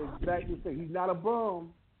not he's not a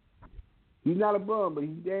bum. He's not a bum, but he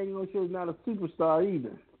ain't gonna show he's not a superstar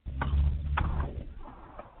either.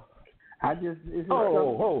 Before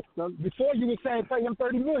you were saying pay him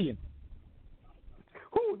 $30 million.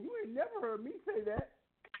 Who? You ain't never heard me say that.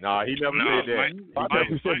 Nah, he never said that. Mike said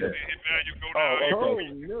his value go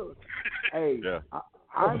down. No. Hey, yeah.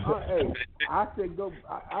 I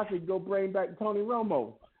said go bring back Tony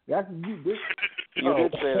Romo. That's you. You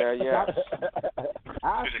did say that, yeah.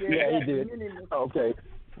 I said yeah, he did. Okay.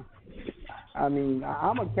 I mean,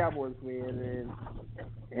 I'm a Cowboys fan,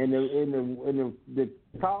 and the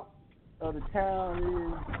top of the town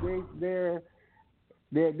is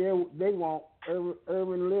they want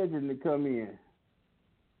Urban Legend to come in.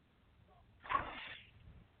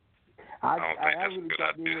 I really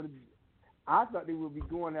thought they would. I thought they would be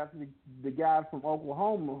going after the guy from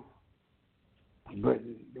Oklahoma, but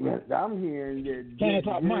I'm hearing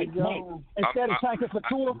that. Mike, instead of tanking for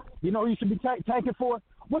Tua, you know who you should be tanking for?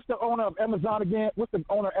 What's the owner of Amazon again? What's the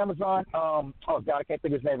owner of Amazon? Oh God, I can't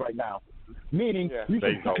think of his name right now. Meaning you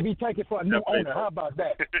should be tanking for a new owner. How about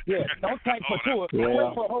that? Yeah, don't tank for Tua.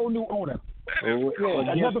 Wait for a whole new owner.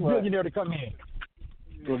 Another billionaire to come in.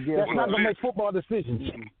 That's not gonna make football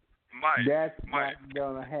decisions. Mike, that's not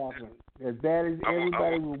gonna happen. As bad as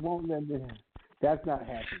everybody would want them to, that's not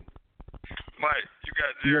happening. Mike, you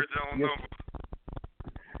got Jerry Jones' number?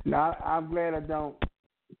 No, I'm glad I don't.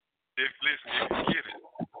 If you get it,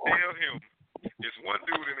 tell him it's one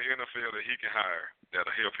dude in the NFL that he can hire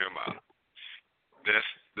that'll help him out. That's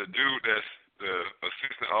the dude that's the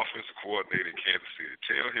assistant offensive coordinator in Kansas City.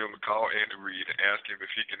 Tell him to call Andy Reid and ask him if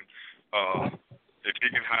he can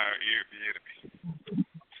hire Airbnb.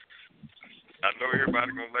 I know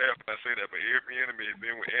everybody gonna laugh when I say that, but Airbnb has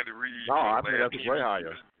been with Andy Reid. No, I think that's a great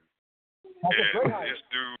hire. And this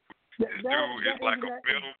dude is like a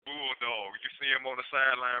metal bulldog. You see him on the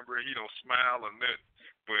sideline, bro. He don't smile or nothing,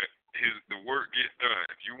 but the work gets done.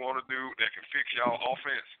 If you want a dude that can fix y'all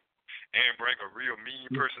offense and bring a real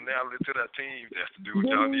mean personality to that team, that's the dude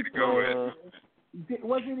y'all need to go with.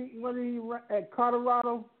 Wasn't he at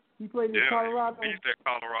Colorado? He played in Colorado. He's at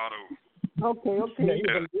Colorado. Okay.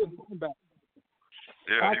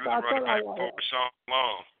 Yeah, he was a running back for Sean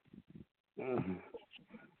Long.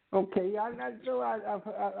 Okay, I heard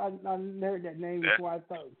that name before. I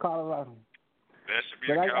thought Colorado. That should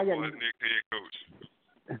be a Cowboys head coach.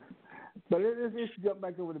 But let's jump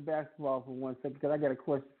back over to basketball for 1 second because I got a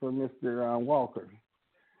question for Mr. Walker.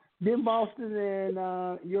 Did Boston and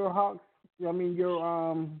your Hawks? I mean your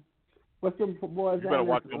what's them boys? You better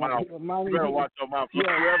watch your mouth. You better watch your mouth.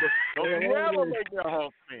 Don't you ever make me a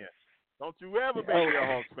Hawks fan. Don't you ever make me a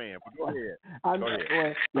Hawks fan. But go ahead.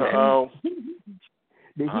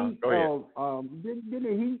 The Heat. Didn't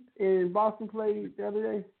the Heat in Boston play the other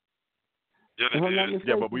day? Yeah, they did.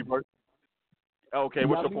 Yeah, but we were. Okay,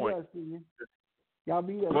 what's your point? Y'all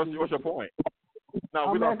beat us. What's your point?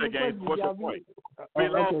 No, we lost the game. What's your point? We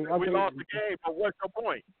lost the game, but what's your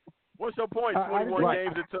point? What's your point? 21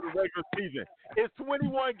 games into the regular season. It's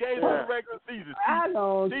 21 games in the regular season. I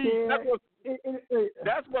don't care.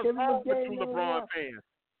 That's what's wrong with you LeBron fans.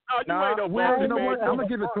 No, I'm gonna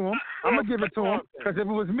give it to him. Because if it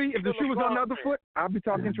was me, if the shoe was on the other foot, I'd be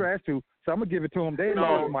talking trash too. So I'm gonna give it to him. They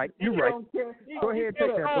lost, Mike. You're right. Go ahead,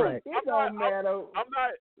 take that flag. It don't matter.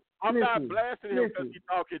 I'm not blasting him because he's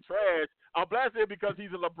talking trash. I'm blasting him because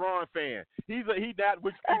he's a LeBron fan. He's a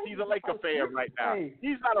Laker fan right now.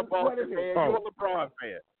 He's not a Boston fan. You're a LeBron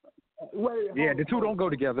fan. Yeah, the two don't go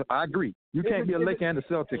together. I agree. You can't be a Laker and a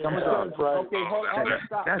Celtic. I'm sorry. Okay, hold on.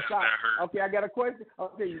 Stop. Okay, I got a question.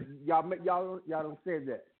 Okay, y'all don't say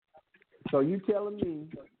that. So you telling me,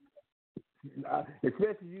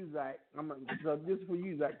 especially you, Zach. So this is for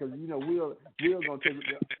you, Zach, because you know we're gonna take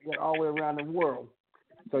it all the way around the world.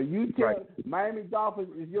 So you tell Miami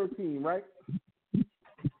Dolphins is your team, right?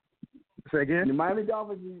 Say again. The Miami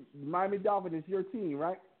Dolphins is your team,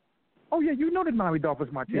 right? Oh yeah, you know that Miami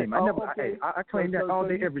Dolphins my team. I claim that all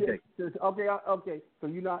day, every day. Okay. So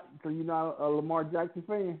you're not a Lamar Jackson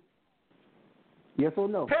fan? Yes or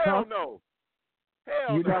no? Hell no.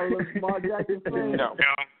 You're not a Lamar Jackson fan? No.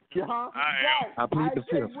 I plead the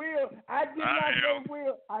fifth. I did not say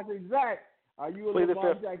Will. I said Zach. Are you a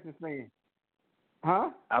Lamar Jackson fan?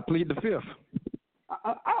 Huh? I plead the fifth.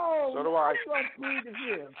 So do I. You don't plead the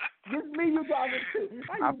fifth. Just me you talking to.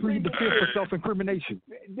 I plead the fifth for self-incrimination.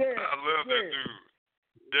 There. I love that dude.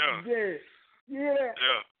 Yeah. There. You hear that?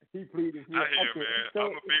 Yeah. He pleaded the fifth. I hear, man. So,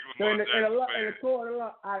 I'm a big Lamar Jackson fan. In the court of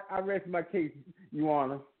law, I rest my case, Your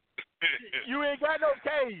Honor. You ain't got no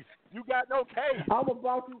case. You got no case. I'm a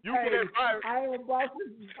Boston fan. I am a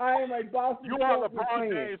Boston. You are a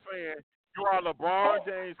LeBron James fan. You are a LeBron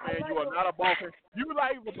James fan. You are not a Boston. You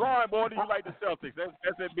like LeBron more than you like the Celtics.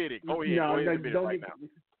 That's admitted. Go ahead. No, admit it right now.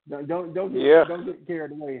 Don't get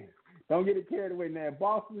carried away. Don't get it carried away now.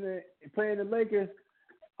 Boston playing the Lakers,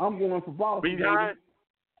 I'm going for Boston.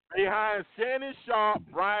 Behind Shannon Sharp,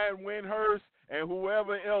 Brian Windhurst, and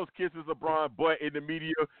whoever else kisses LeBron butt in the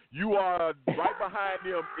media, you are right behind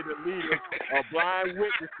them in the leader of blind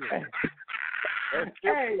witnesses. As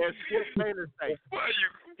Skip Bayless say.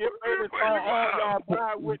 Skip Bayless all y'all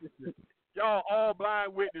blind witnesses. Y'all all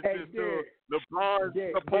blind witnesses to LeBron's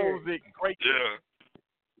supposed greatness.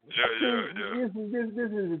 Yeah. This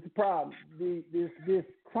is the problem. This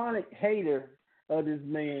chronic hater of this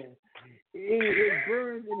man. It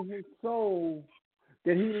burns in his soul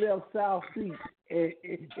that he left South Beach, and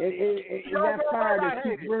that fire that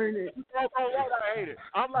keeps burning. I hate it.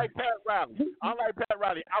 I'm like Pat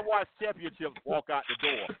Riley. I watched championships walk out the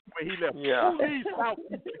door when he left. Yeah. Who leaves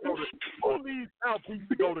South Beach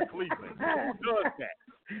to go to Cleveland? Who does that?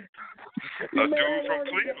 A dude from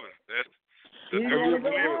Cleveland. That's the dude from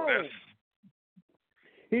Cleveland.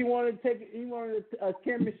 He wanted a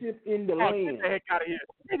championship in the land. Get the heck out of here.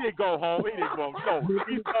 He didn't go home. He didn't go. No,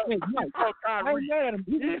 he saw Kyrie.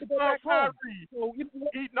 He saw Kyrie.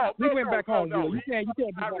 He went back home. You can't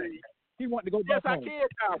be back. He wanted to go back home. Yes, I can,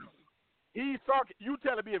 Kyrie. He saw. You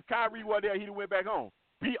telling me if Kyrie wasn't there, he'd have went back home?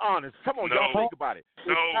 Be honest. Come on, y'all think about it.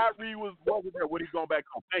 If Kyrie wasn't there, would he go back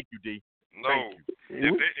home? Thank you, D. No.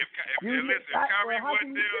 If Kyrie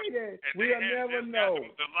wasn't there, and we'll never know.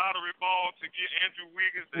 The lottery ball to get Andrew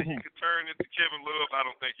Wiggins that he could turn into Kevin Love, I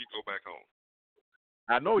don't think he'd go back home.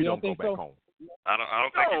 I know he don't go back home. I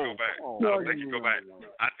don't think he'd go back. I don't think he'd go back.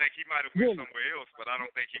 I think he might have went somewhere else, but I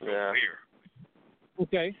don't think he'd go there.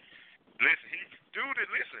 Okay.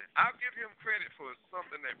 Listen, I'll give him credit for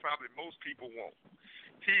something that probably most people won't.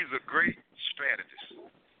 He's a great strategist.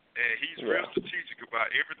 And he's real strategic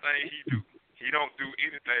about everything he do. He don't do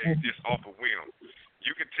anything just off a whim.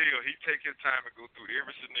 You can tell he take his time and go through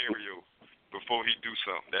every scenario before he do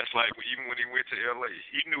something. That's like even when he went to L.A.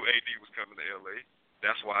 He knew AD was coming to L.A.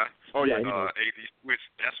 That's why AD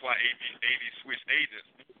switched. That's why AD switched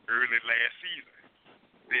agents early last season.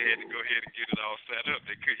 They had to go ahead and get it all set up.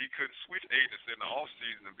 He couldn't switch agents in the off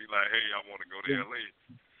season and be like, hey, I want to go to L.A.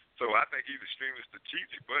 So I think he's extremely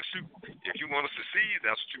strategic. But shoot, if you want to succeed,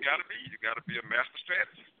 that's what you got to be. You got to be a master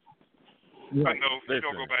strategist. But no, you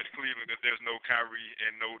don't go back to Cleveland if there's no Kyrie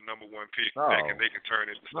and no number one pick that they can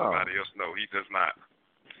turn into somebody else. No, he does not.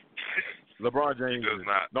 LeBron James he does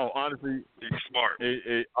not. No, honestly, he's smart.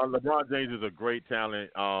 LeBron James is a great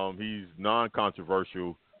talent. He's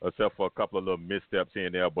non-controversial, except for a couple of little missteps here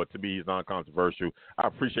and there. But to me, he's non-controversial. I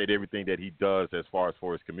appreciate everything that he does as far as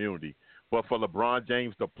for his community. But for LeBron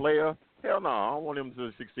James, the player, hell no, I don't want him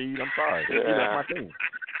to succeed. I'm sorry. He left my team.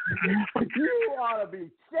 You ought to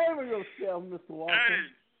be shaming yourself, Mr. Walker.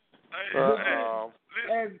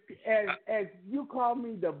 As you call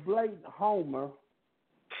me the blatant homer,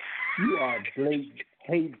 you are a blatant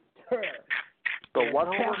hater. The what?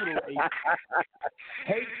 Capital H.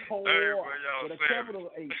 Hate whore with a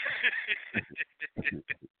capital H.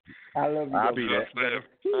 I love you. I'll be that.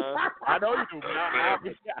 I know you do.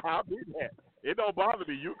 I'll be that. It don't bother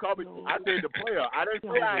me. You call me. I said the player. I didn't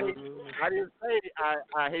say I hate. I didn't say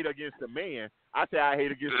I hate against the man. I said I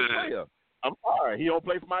hate against the player. I'm sorry. He don't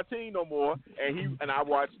play for my team no more. And I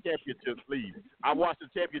watched championships leave. I watched the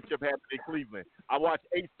championship happen in Cleveland. I watched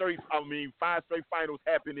 5 straight finals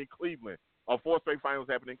happen in Cleveland. Or 4 straight finals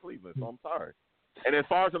happen in Cleveland. So I'm sorry. And as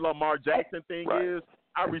far as the Lamar Jackson thing is,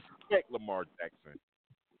 I respect Lamar Jackson.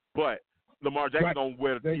 But Lamar Jackson don't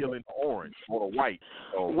wear the teal and orange or white.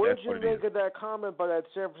 So what did you make of that comment by that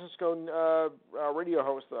San Francisco radio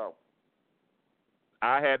host, though?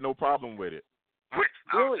 I had no problem with it. I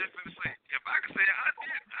was just going to say, if I could say I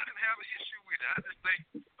didn't have an issue with it. I just think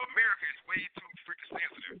America is way too freaking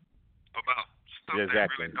sensitive about stuff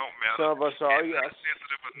that really don't matter. Some of us are, yes. Not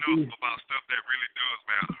sensitive enough about stuff that really does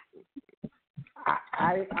matter.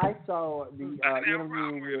 I saw the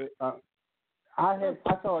interview with. I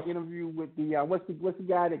saw an interview with the what's the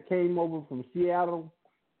guy that came over from Seattle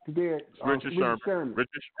to there? Richard Sherman.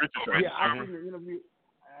 Richard Sherman. Yeah, I seen the interview.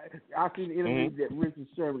 I seen the interview that Richard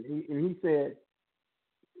Sherman, and he said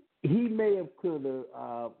he may have could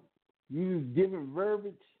have used different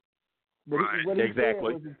verbiage, but what he said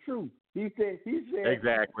was the truth. He said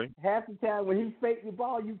exactly half the time when he faked the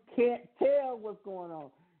ball, you can't tell what's going on.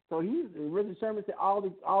 So Richard Sherman said all the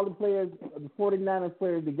players, the 49ers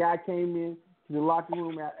players, the guy came in to the locker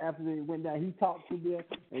room after they went down. He talked to them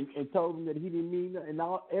and told them that he didn't mean it. And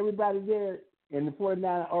everybody there in the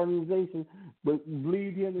 49er organization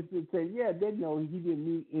believed him and said, yeah, they know he didn't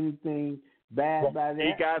mean anything bad by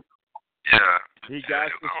that. He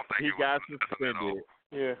got suspended.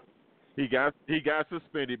 Yeah. He got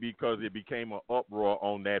suspended because it became an uproar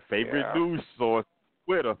on that favorite news source,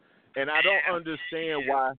 Twitter, and I don't understand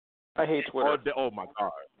why. I hate Twitter. Oh my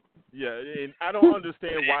God. Yeah, and I don't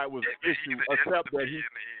understand why it was an issue, except that he.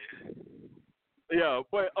 Yeah,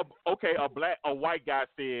 but okay, a white guy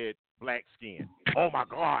said black skin. Oh my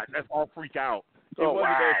God, let's all freak out. It wasn't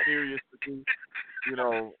that serious to me. You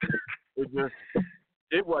know,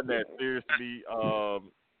 it wasn't that serious to me.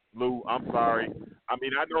 Lou, I'm sorry. I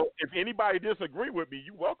mean, I know if anybody disagree with me,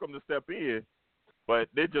 you're welcome to step in, but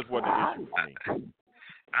it just wasn't an issue for me.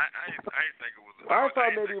 I didn't think it was. I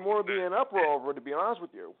thought maybe more would be an uproar over it, to be honest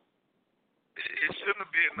with you. It shouldn't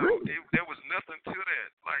have been. No, there was nothing to that.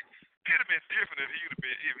 Like, it'd have been different if he'd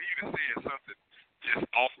have said something just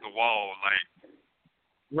off the wall, like,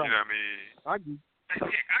 you know what I mean? I agree. I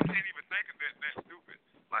can't even think of that stupid.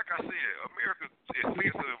 Like I said, America is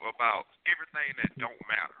sensitive about everything that don't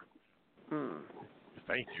matter.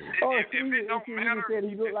 Thank you. If it don't matter, it's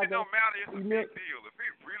a big deal. If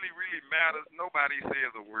it really, really matters, nobody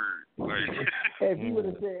says a word. Like, if he would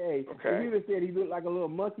have said, if he would have said he looked like a little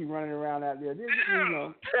monkey running around out there, that would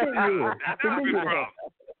have been a problem.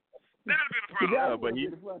 That would have been a problem. But he.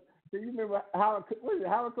 So you remember Howard Cosell?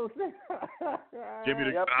 Howard Cosell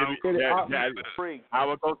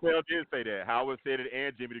did say that. Howard said it,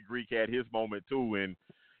 and Jimmy the Greek had his moment too. And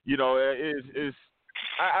you know,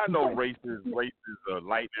 I know race is a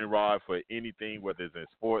lightning rod for anything, whether it's in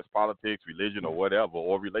sports, politics, religion, or whatever,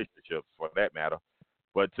 or relationships for that matter.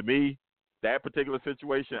 But to me, that particular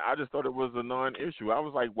situation, I just thought it was a non-issue. I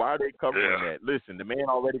was like, why are they covering that? Listen, the man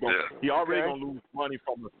already gonna lose money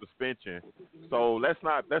from the suspension. So let's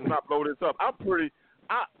not blow this up. I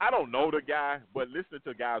don't know the guy, but listening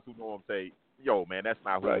to guys who know him say, yo, man, that's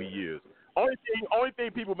not who he is. Only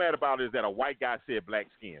thing people mad about is that a white guy said black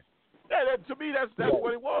skin. To me, that's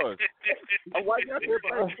what it was. A white guy said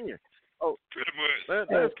black skin. Oh, pretty much.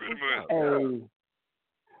 That's pretty much.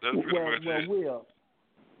 That's pretty much it. Will.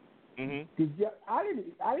 I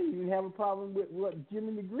didn't even have a problem with what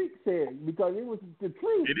Jimmy the Greek said because it was the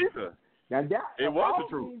truth. It is. Now it was the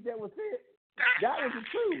truth. That was it. That was the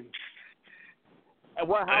truth. And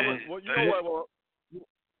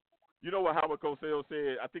you know what Howard Cosell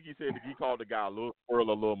said? I think he said that he called the guy a little squirrel,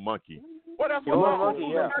 a little monkey. Well, that's what my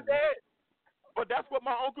uncles and my dad. But that's what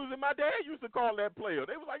my uncles and my dad used to call that player.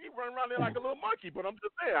 They was like, he running around there like a little monkey. But I'm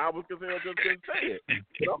just saying, Howard Cosell just didn't say it.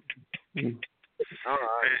 All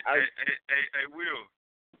right. Hey, Will.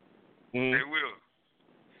 Hey, Will.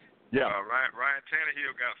 Yeah. Ryan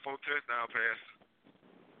Tannehill got 4 touchdown passes.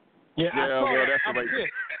 Yeah, well, that's the right.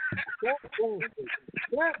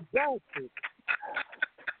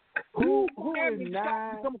 Who is 9?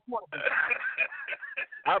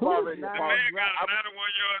 I've already apologized. The man got a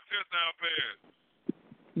 91-yard touchdown pass.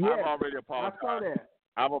 Yes, I've already apologized. I saw that.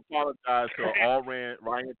 I've apologized to all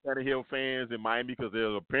Ryan Tannehill fans in Miami because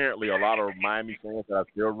there's apparently a lot of Miami fans that are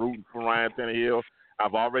still rooting for Ryan Tannehill.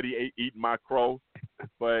 I've already eaten my crow,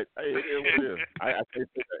 but it is what it is. I can't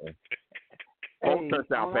say that. 4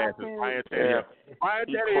 touchdown passes. Ryan Tannehill. Ryan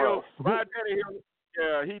Tannehill.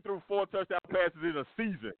 Yeah, he threw 4 touchdown passes in a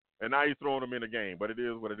season, and now he's throwing them in a game. But it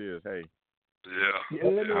is what it is. Hey. Yeah.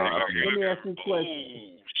 Let me ask you a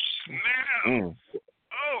question. Snap!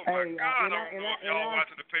 Oh my God! I don't know if y'all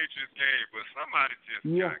watching the Patriots game, but somebody just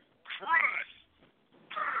got crushed.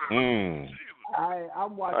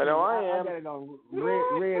 I'm watching. I know I am. I got it on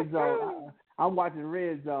Red Zone. I'm watching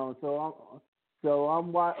Red Zone, so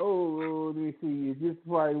I'm watching. Oh, let me see. Is this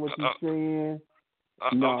probably what you're saying?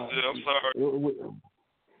 No, I'm sorry.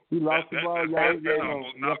 He lost the ball. That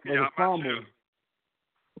almost knocked me out my chair.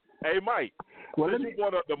 Hey, Mike. Since you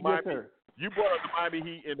brought up the Miami,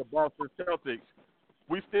 Heat and the Boston Celtics.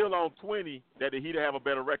 We still on 20 that the Heat have a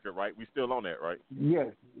better record, right? We still on that, right?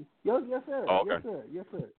 Yes, sir. Oh, okay. Yes,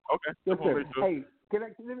 sir. Okay. Yes, sir. Hey,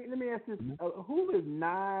 let me ask this: who is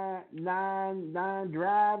nine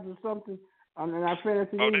drives or something on our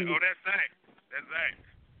fantasy league? That's Zach. That's Zach.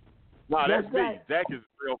 No, that's me. Zach is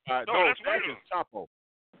real fine. No, Zach is Chapo.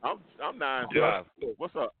 I'm 9 drives.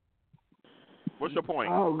 What's up? What's your point?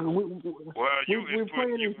 Oh, Mike is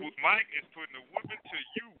putting a whooping to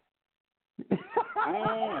you.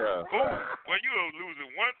 Yeah. Well, you are losing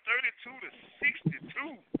 132 to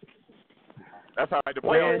 62. That's how I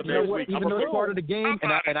play on you know what? Even though it's part of the game,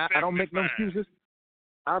 and I don't make no excuses.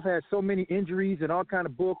 I've had so many injuries and all kind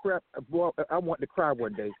of bull crap. Boy, I want to cry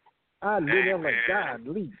one day. I literally am like, God,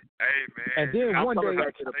 leave. Hey, man. And then one day,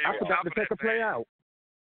 I forgot to take a play out.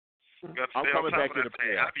 I'm coming back to the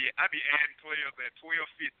play. I be adding players at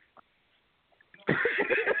 12:50.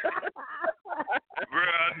 Bro,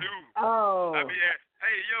 I do. Oh. I be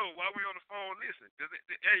hey, yo, while we on the phone, listen.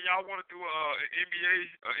 Hey, y'all want to do an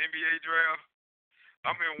NBA draft,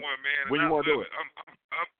 I'm in one, man. When you want to do it?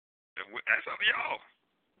 That's up to y'all.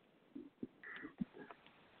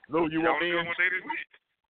 Lou, you want in? One day this week.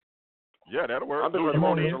 Yeah, that'll work. I'm just Lou, for the you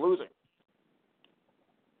want Patriots in? are losing.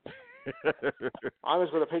 I'm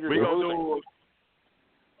just for the Patriots are losing.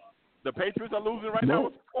 The Patriots are losing right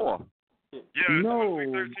now. What's the score? Yeah, No.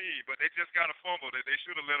 it's 13, but they just got a fumble. They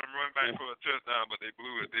should have let them run back for a touchdown, but they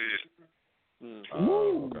blew it dead.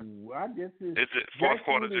 Ooh, I guess It's fourth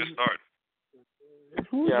quarter just started.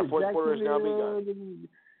 Fourth quarter is now begun.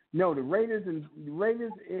 No, the Raiders and The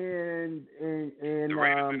Raiders and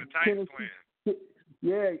the Titans playing.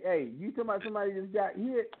 Yeah, hey, you talking about somebody just got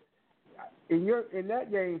hit in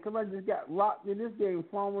that game? Somebody just got rocked in this game,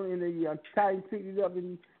 fumbling, and the Titans picked it up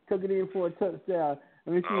and took it in for a touchdown.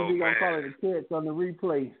 Let me see if they're gonna call it a catch on the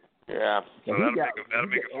replay. Yeah, so that'll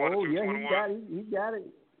make it 42-21. He got it.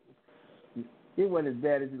 It wasn't as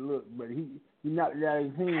bad as it looked, but he knocked it out of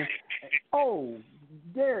his hand. Oh,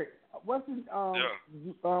 Derek, what's his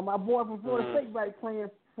my boy from Florida State right playing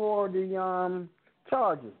for the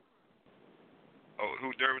Chargers? Oh,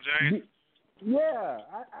 who, Derwin James? Yeah,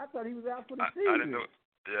 I thought he was out for the season. I didn't know.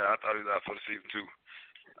 Yeah, I thought he was out for the season too.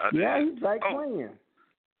 He's back playing.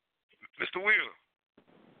 Mr. Will.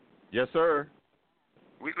 Yes, sir.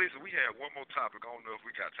 We had one more topic. I don't know if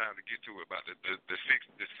we got time to get to it about the six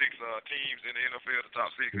teams in the NFL, the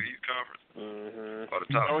top six of each conference, or the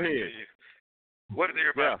top 16. What did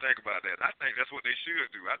everybody think about that? I think that's what they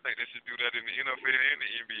should do. I think they should do that in the NFL and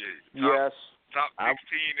the NBA. Top 16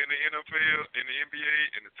 in the NFL, in the NBA,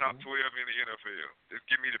 and the top 12 in the NFL. Just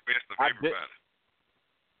give me the best of everybody.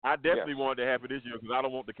 I definitely want it to happen this year because I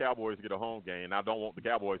don't want the Cowboys to get a home game. I don't want the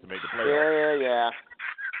Cowboys to make the playoffs. Yeah.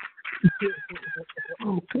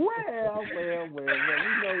 Well. We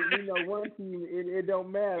know one team. It don't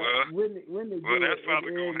matter when they get it.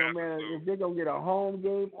 It don't matter if they're gonna get a home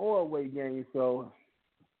game or away game. So.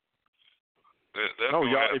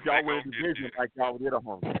 If y'all win the division, like y'all did a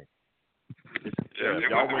home game. If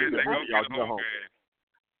y'all win the division, y'all get a home game.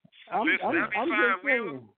 I'm just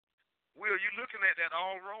saying. Will, you looking at that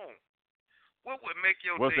all wrong. What would make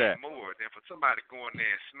your What's day that? more than for somebody going there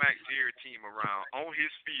and smack Jerry team around on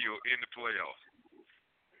his field in the playoffs?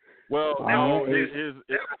 Well, that would just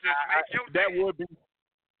make your day. That would be.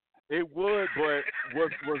 It would, but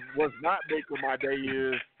what's not making my day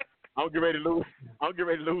is I'm getting ready to lose. I'm getting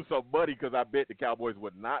ready to lose some money because I bet the Cowboys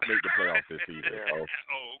would not make the playoffs this season. So.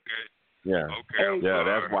 Oh, okay. Yeah. Okay. Yeah,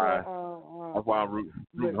 that's why. That's why I'm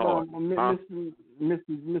rooting hard.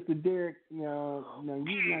 Mr. Derek, don't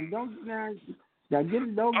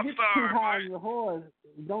get too high on your horse.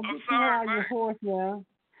 Don't get too high on your horse now.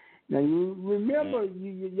 Now you remember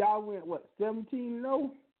y'all went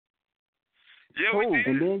 17-0. Yeah, we did.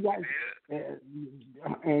 And then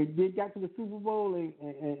got to the Super Bowl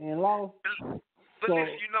and lost. But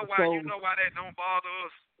listen, you know why that don't bother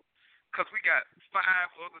us? Because we got 5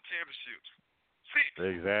 other championships.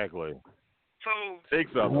 6. Exactly. So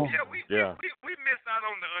 6 of them. Yeah, we missed out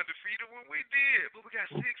on the undefeated one. We did, but we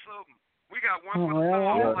got 6 of them. We got one for the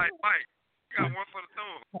thumb, like Mike. We got one for the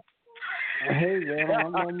thumb. Hey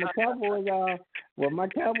man,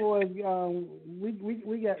 my Cowboys, we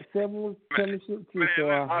got 7 championships too. So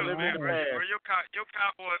your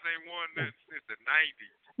Cowboys ain't won this since the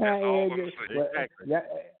 '90s. That's all I'm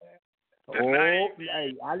saying.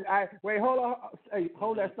 Wait, hold on. Hey,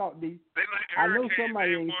 hold that thought, D. I know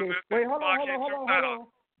somebody ain't saying. Wait, hold on.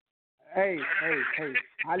 Hey.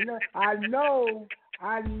 I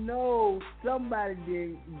know somebody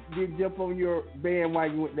did jump on your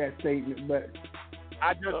bandwagon with that statement, but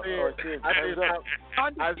I just said,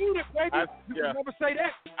 undefeated, baby. You can never say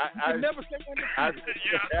that. You can never say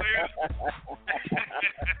undefeated.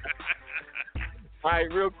 All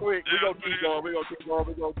right, real quick, we're gonna keep going.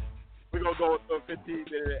 We're gonna go to 15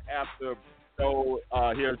 minutes after the show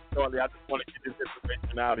here shortly. I just want to get this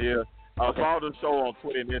information out here. Follow the show on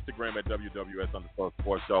Twitter and Instagram at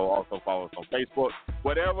WWS_sports show. Also follow us on Facebook.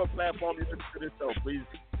 Whatever platform you listen to this show, please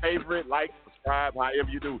favorite, like, subscribe, however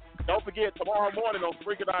you do. Don't forget, tomorrow morning on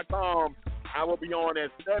Spreaker.com, I will be on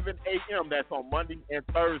at 7 a.m. That's on Monday and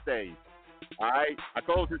Thursdays. All right? I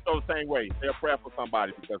close this show the same way. Say a prayer for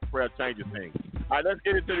somebody because prayer changes things. All right, let's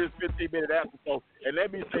get into this 15-minute episode. And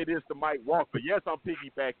let me say this to Mike Walker. Yes, I'm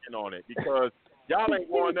piggybacking on it because y'all ain't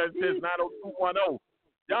won nothing since 90210.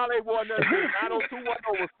 Y'all ain't won nothing since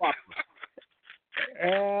 90210 was popular.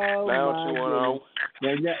 Oh,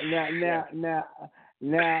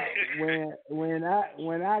 now, when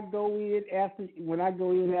I go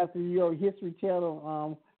in after your History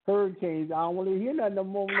Channel hurricanes, I don't want to hear nothing no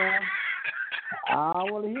more now. I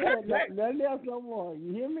don't want to hear that. Nothing else no more.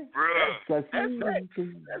 You hear me? Bruh.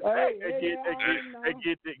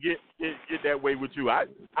 Get that way with you. I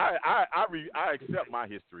accept my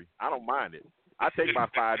history. I don't mind it. I take my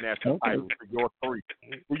 5 national titles for your 3.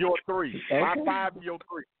 For your 3. Okay. My 5 to your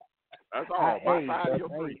 3. That's all. My 5 to your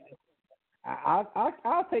 3.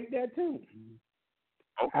 I'll take that too.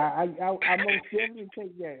 Okay. I most definitely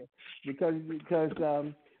take that because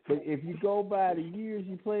but if you go by the years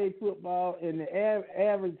you played football and the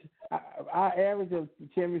average, our average of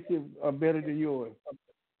championship are better than yours.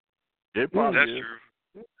 It probably That's is.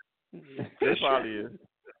 true. It probably is.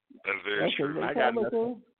 That's very true. I got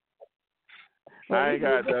nothing. I ain't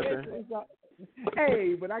got nothing.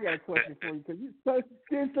 Hey, but I got a question for you because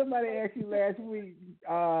did somebody ask you last week?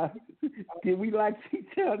 Did we like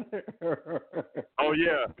each other? Oh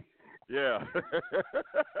yeah.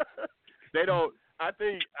 They don't. I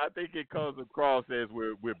think it comes across as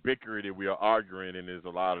we're bickering and we are arguing, and there's a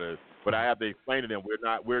lot of. But I have to explain to them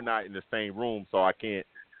we're not in the same room, so I can't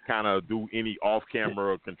kind of do any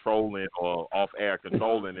off-camera controlling or off-air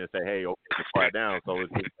controlling and say, hey, okay, quiet down. So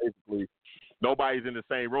it's just basically. Nobody's in the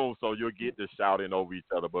same room, so you'll get the shouting over each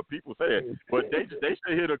other. But people say it. But they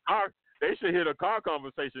should hear the car. They should hear the car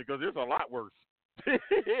conversation because it's a lot worse.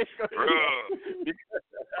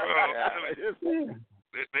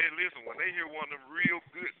 They listen, when they hear one of them real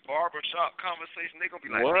good barbershop conversations, they're going to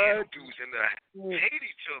be like, man, dudes in there hate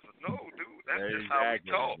each other. No, dude, that's just how we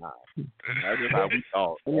talk. That's just how we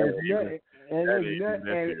talk.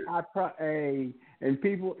 And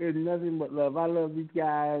people is nothing but love. I love these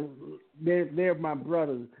guys. They're my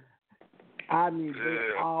brothers. I mean,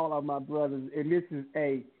 they're all of my brothers. And this is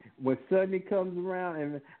when Sunday comes around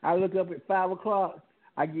and I look up at 5:00,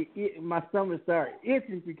 I get my stomach starts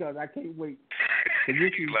itching because I can't wait. This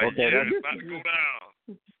is, like, it's about to go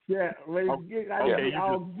down. Yeah, I get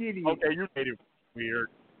all giddy. Okay, you made it weird.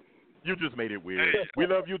 You just made it weird. Hey, we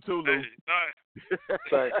love you too, Lou.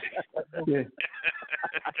 Thanks. Yeah.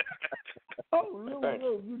 Oh,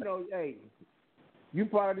 Lou, you know, hey, you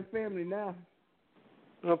part of the family now.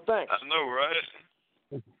 Well, thanks. I know,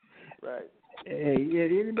 right? Right. Hey,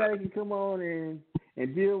 anybody can come on and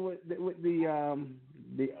deal with the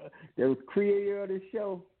creator of the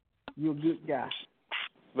show. You're a good guy.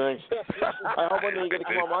 Thanks. I hope one day you get to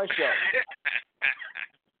come on my show.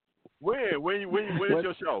 When is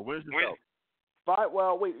your show? When's your show?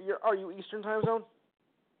 Well, wait. Are you Eastern time zone?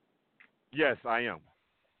 Yes, I am.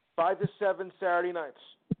 5 to 7 Saturday nights.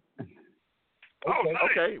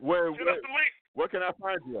 Okay. Where can I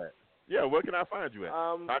find you at? Yeah, where can I find you at?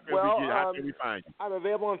 How can we find you? I'm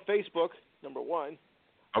available on Facebook, number one.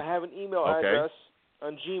 Okay. I have an email address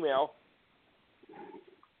on Gmail,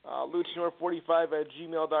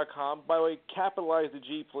 lutenor45@gmail.com. By the way, capitalize the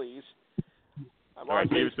G, please. I'm on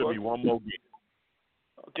give Facebook. it to me one more game.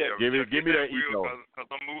 Okay. Give me that email. Because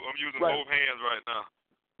I'm using both hands right now.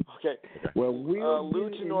 Okay. Well,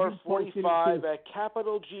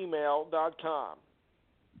 lutenor45@capitalgmail.com.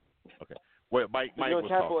 Okay. Wait, Mike was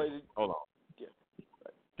talking. Hold on. Yeah.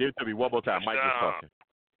 Give it to me one more time. Mike was talking.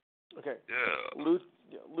 Okay. Yeah.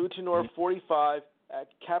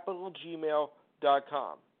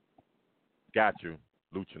 lutenor45@capitalgmail.com. Got you,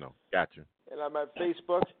 Lucino. Got you. And I'm at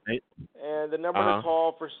Facebook. Hey. And the number to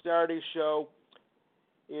call for Saturday's show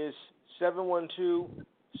is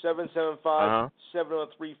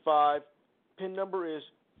 712-775-7035. PIN number is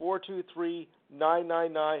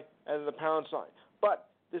 423-999 and the pound sign. But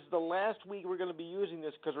this is the last week we're going to be using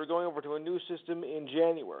this because we're going over to a new system in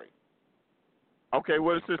January. Okay,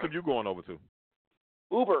 what system you going over to?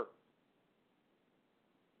 Uber.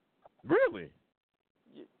 Really?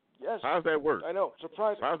 Yes. How's that work? I know.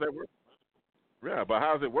 Surprising. How's that work? Yeah, but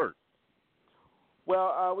how's it work?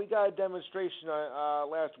 Well, we got a demonstration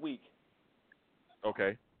last week.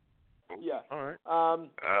 Okay. Yeah. All right. And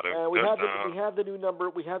we have the new number.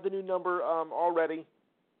 We have the new number already.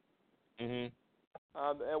 Mhm.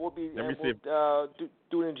 And we'll be do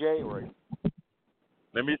it in January.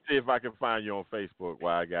 Let me see if I can find you on Facebook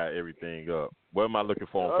while I got everything up. What am I looking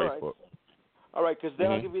for on Facebook? All right, because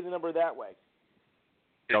then I'll give you the number that way.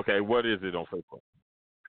 Okay, what is it on Facebook?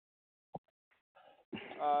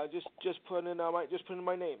 Just put in my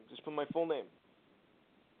name. Just put my full name.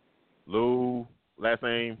 Lou, last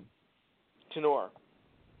name? Tenora.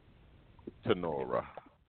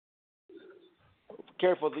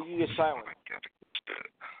 Careful, the E is silent.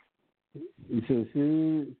 So as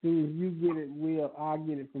soon as you get it, I'll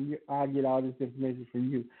get it from you. I'll get all this information from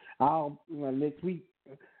you. Next week,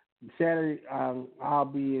 Saturday, I'll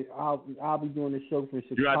be doing the show for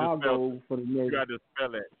Chicago for the next. You got to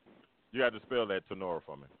spell that. You got to spell that Tenora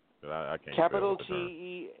for me. I can't. Capital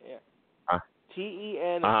T-E.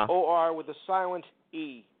 Tenor with a silent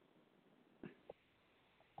E.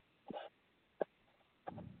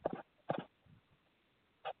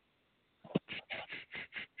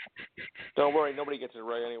 Don't worry, nobody gets it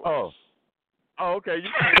right anyway. Oh, okay. You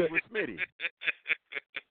friends with Smitty?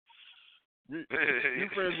 You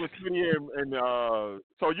friends with Smitty, and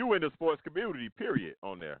so you in the sports community? Period.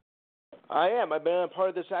 On there. I am. I've been a part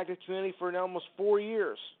of this active community for now almost 4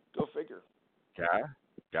 years. Go figure.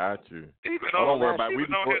 Got you. Even don't worry about it.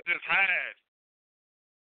 Even on here just hide.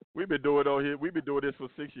 We've been doing it on here. We've been doing this for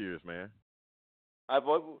 6 years, man.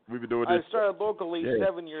 We've been doing this. I started locally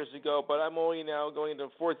 7 years ago, but I'm only now going into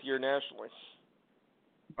 4th year nationally.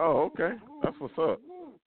 Oh, okay. That's what's up.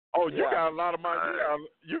 Oh, you got a lot of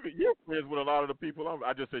you're friends with a lot of the people.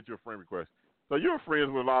 I just sent you a friend request. So you're friends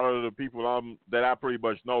with a lot of the people that I pretty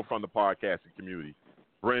much know from the podcasting community.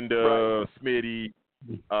 Brenda, Smitty,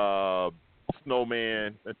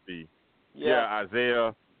 Snowman. Let's see. Yeah,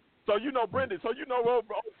 Isaiah. So you know Brenda. So you know old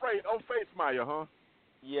Face Maya, huh?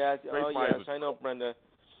 Yeah. Yes, I know Brenda.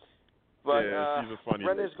 But she's a funny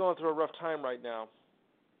Brenda's going through a rough time right now.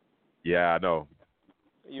 Yeah, I know.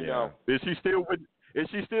 You know. Is she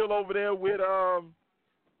still over there with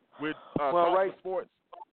Sports?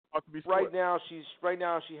 Right now she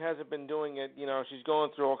hasn't been doing it. You know, she's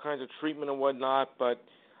going through all kinds of treatment and whatnot. But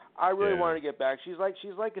I really want her to get back. She's like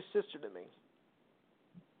a sister to me.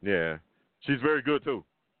 Yeah, she's very good too.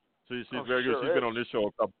 She's very good. She's been on this show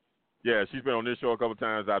a couple. Yeah, she's been on this show a couple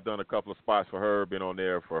times. I've done a couple of spots for her. Been on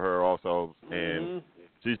there for her also, and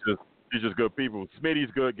she's just good people.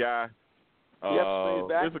 Smitty's good guy. Smitty's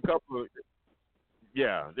back. There's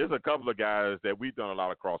a couple of guys that we've done a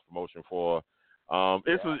lot of cross promotion for.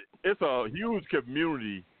 It's a huge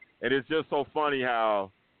community, and it's just so funny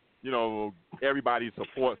how, everybody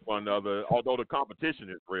supports one another. Although the competition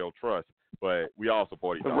is real, trust, but we all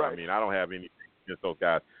support each other. Right. I mean, I don't have anything against those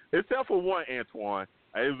guys, except for one, Antoine.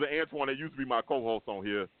 It was Antoine that used to be my co-host on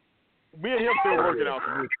here. Me and him still working out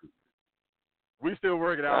some issues. We still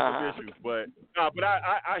working out some issues, but I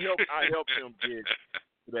helped him get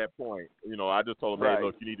to that point. I just told him, hey,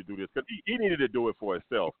 look, you need to do this, because he needed to do it for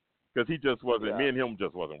himself, because he just wasn't. Me and him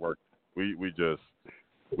just wasn't working. We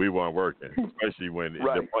weren't working, especially when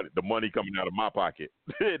the money coming out of my pocket.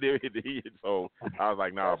 So I was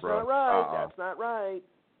like, nah, bro. That's not right.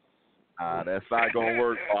 That's not gonna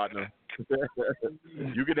work, partner.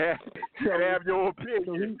 You can have your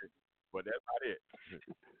opinion, but that's not it.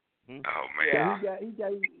 Oh man.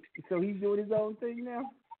 So he's doing his own thing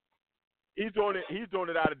now. He's doing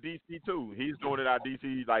it out of DC too. He's doing it out of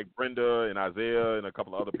DC, like Brenda and Isaiah and a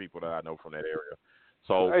couple of other people that I know from that area.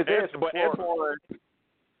 So, Antoine,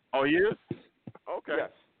 he is? Okay.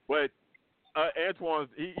 Yes. But Antoine,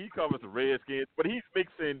 he covers the Redskins, but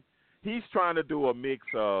he's trying to do a mix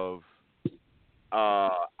of,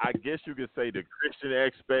 I guess you could say, the Christian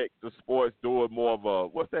aspect of sports, do it more of a,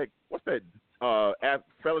 what's that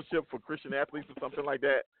fellowship for Christian athletes or something like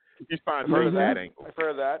that. He's trying to take that angle. I've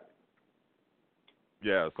heard of that.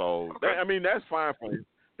 Yeah, so that's fine for him.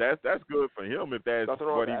 That's good for him if that's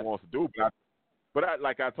what he wants to do. But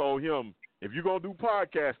like I told him, if you're gonna do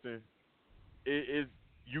podcasting,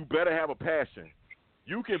 you better have a passion.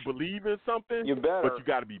 You can believe in something, but you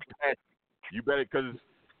got to be passionate. You better, because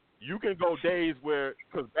you can go days where,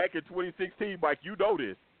 because back in 2016, Mike, you know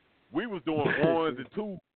this, we was doing ones and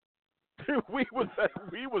twos. we were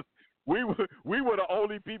the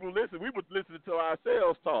only people listening. We was listening to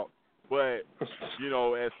ourselves talk. But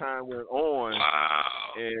as time went on,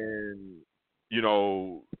 and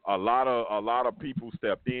a lot of people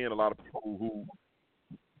stepped in. A lot of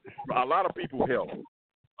people helped.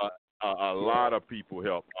 A lot of people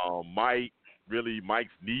helped. Mike's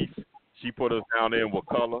niece, she put us down there in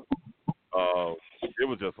Wakulla. It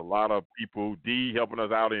was just a lot of people. D helping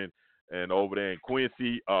us out and over there in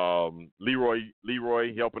Quincy.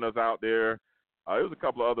 Leroy helping us out there. There was a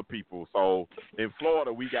couple of other people. So in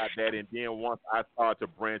Florida, we got that. And then once I started to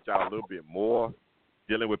branch out a little bit more,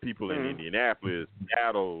 dealing with people in Indianapolis,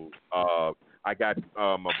 Seattle, I got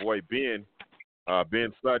my boy Ben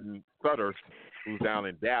Sutter, who's down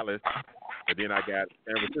in Dallas. And then I got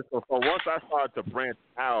San Francisco. So once I started to branch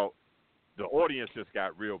out, the audience just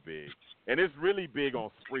got real big. And it's really big on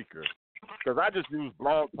Spreaker, because I just use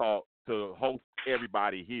Blog Talk to host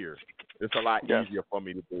everybody here. It's a lot easier for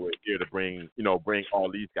me to do it here, to bring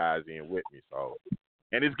all these guys in with me. So,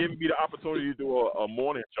 and it's giving me the opportunity to do a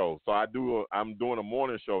morning show. So I'm doing a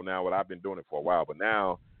morning show now. But I've been doing it for a while, but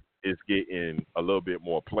now it's getting a little bit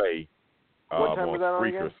more play. What time is that on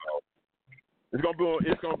again? So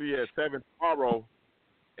it's gonna be at 7 tomorrow,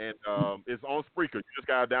 and it's on Spreaker. You just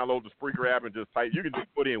gotta download the Spreaker app and just type. You can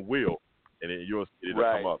just put in Will, and then you'll see it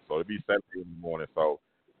come up. So it'll be 7 in the morning. So,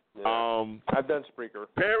 I've done Spreaker.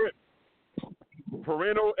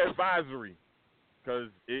 Parental advisory, because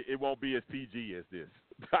it won't be as PG as this.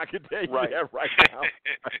 I can tell you that right now.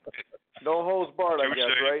 No holds barred, I guess.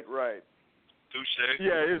 Right. Touche.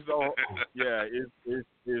 Yeah,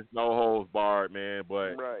 it's no holds barred, man.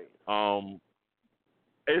 But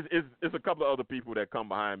it's a couple of other people that come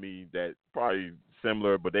behind me that probably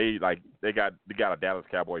similar, but they got a Dallas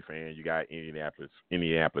Cowboy fan. You got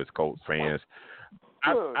Indianapolis Colts fans.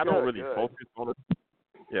 I don't really focus on it.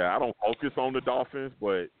 Yeah, I don't focus on the Dolphins,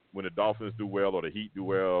 but when the Dolphins do well or the Heat do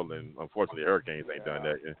well, and unfortunately the Hurricanes ain't done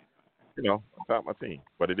that, you know, it's not my team.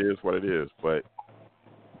 But it is what it is. But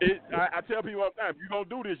I tell people all the time, if you're going to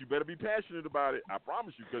do this, you better be passionate about it. I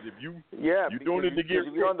promise you, because if you're doing it to get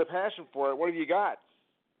if you don't have the passion for it, what have you got?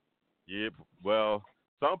 Yeah, well,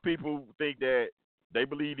 some people think that they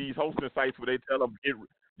believe these hosting sites where they tell them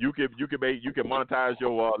you can monetize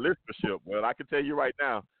your listenership. Well, I can tell you right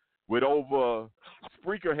now, with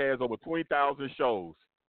Spreaker has over 20,000 shows,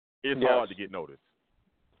 it's hard to get noticed.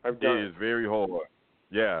 It is very hard.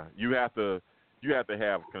 Yeah, you have to have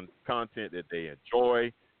content that they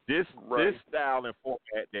enjoy. This style and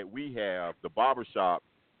format that we have, the barbershop,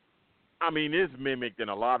 I mean, it's mimicked in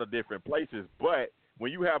a lot of different places, but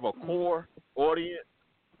when you have a core audience,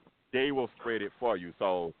 they will spread it for you.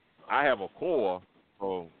 So I have a core,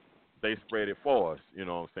 so they spread it for us, you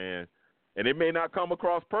know what I'm saying? And it may not come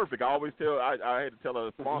across perfect. I always I had to tell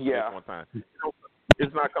a sponsor this one time. You know,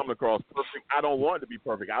 it's not coming across perfect. I don't want it to be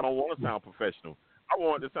perfect. I don't want to sound professional. I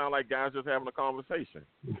want it to sound like guys just having a conversation.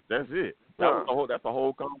 That's it. That's the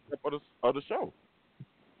whole concept of the show.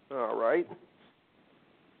 All right.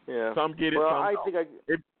 Yeah. Some get it. Well, some I don't.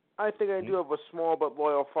 think I do have a small but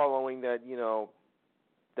loyal following that, you know,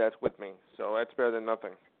 that's with me. So that's better than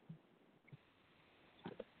nothing.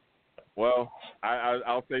 Well,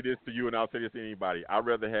 I'll say this to you, and I'll say this to anybody. I'd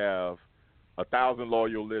rather have 1,000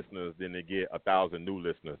 loyal listeners than to get 1,000 new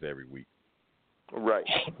listeners every week. Right.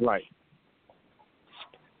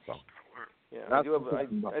 So. Yeah, I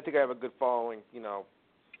think I have a good following. You know,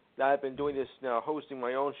 I've been doing this now, hosting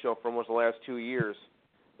my own show for almost the last 2 years,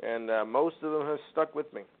 and most of them have stuck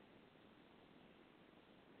with me.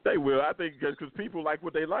 They will, I think, because people like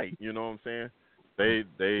what they like. You know what I'm saying? They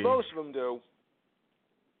most of them do.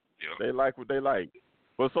 They like what they like.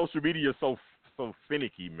 But social media is so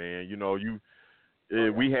finicky, man. You know,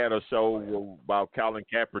 we had a show about Colin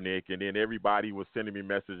Kaepernick, and then everybody was sending me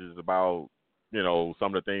messages about, you know,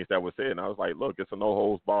 some of the things that were said. And I was like, look, it's a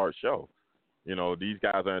no-holds-barred show. You know, these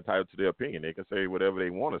guys are entitled to their opinion. They can say whatever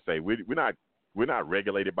they want to say. We're not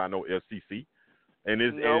regulated by no FCC. And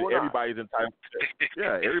everybody's entitled to,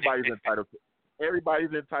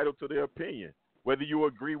 everybody's entitled to their opinion, whether you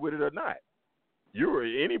agree with it or not.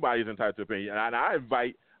 Anybody's entitled to opinion. And I've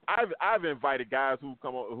invited guys who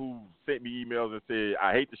sent me emails and said,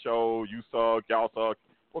 I hate the show, you suck, y'all suck.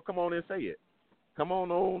 Well, come on and say it. Come on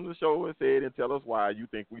the show and say it and tell us why you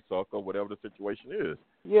think we suck or whatever the situation is.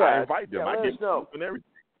 Yeah, I invite them. I get know. And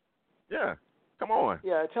everything. Yeah, come on.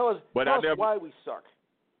 Yeah, tell us why we suck.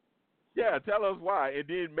 Yeah, tell us why, and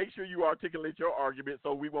then make sure you articulate your argument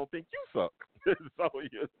so we won't think you suck.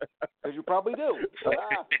 Because you probably do.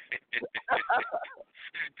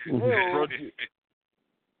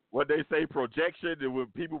 What they say, projection, and when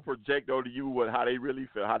people project onto you how they really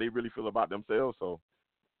feel about themselves. So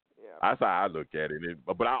that's how I look at it.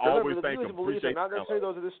 But I always thank them. Appreciate not necessarily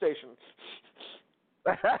those are the stations.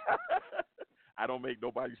 I don't make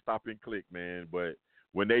nobody stop and click, man. But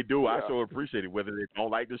when they do, I sure appreciate it. Whether they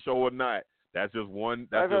don't like the show or not, that's just one.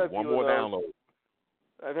 That's just one more download.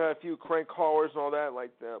 I've had a few crank callers and all that.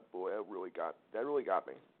 Like that, boy, that really got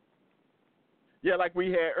me. Yeah, like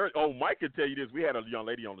we had. Mike could tell you this. We had a young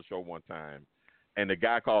lady on the show one time, and the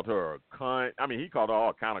guy called her a cunt. I mean, he called her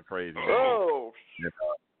all kind of crazy. Oh.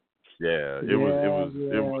 Yeah, it was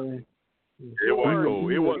cool.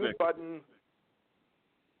 It wasn't. Button.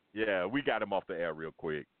 Yeah, we got him off the air real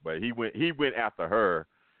quick, but he went after her,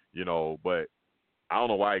 you know. But I don't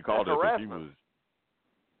know why he called her because he was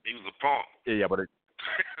a punk. Yeah, but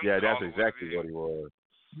that's exactly what he was.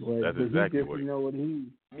 Well, that's exactly what he know what he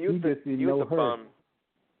mute just the know her. bum.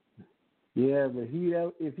 Yeah, but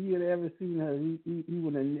if he had ever seen her, he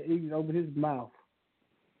would have opened his mouth.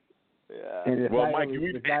 Yeah. And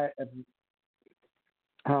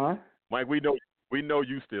Mike, we know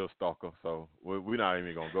you still stalker, so we're not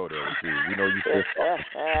even gonna go there with you. We know you still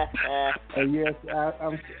stalker. Yes,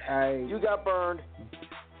 you got burned.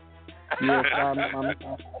 Yes,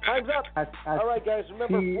 Time's up. All right, guys.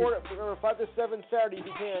 Remember 5 to 7 Saturday if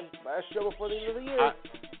you can. Last show before the end of the year.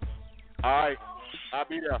 All right, I'll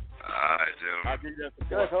be there. All right, gentlemen. I'll give you that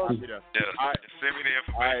support. I'll be there. Yeah. All right. Send me the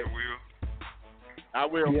information, Will. I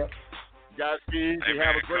will. Yep. Guys, you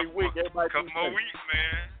have a great week. Everybody, couple more weeks,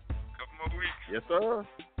 man. Couple more weeks. Yes, sir.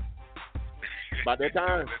 About that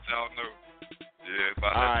time. Let y'all know. Yeah,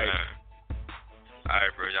 about All that right. time. All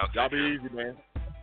right, bro. Y'all be easy, man.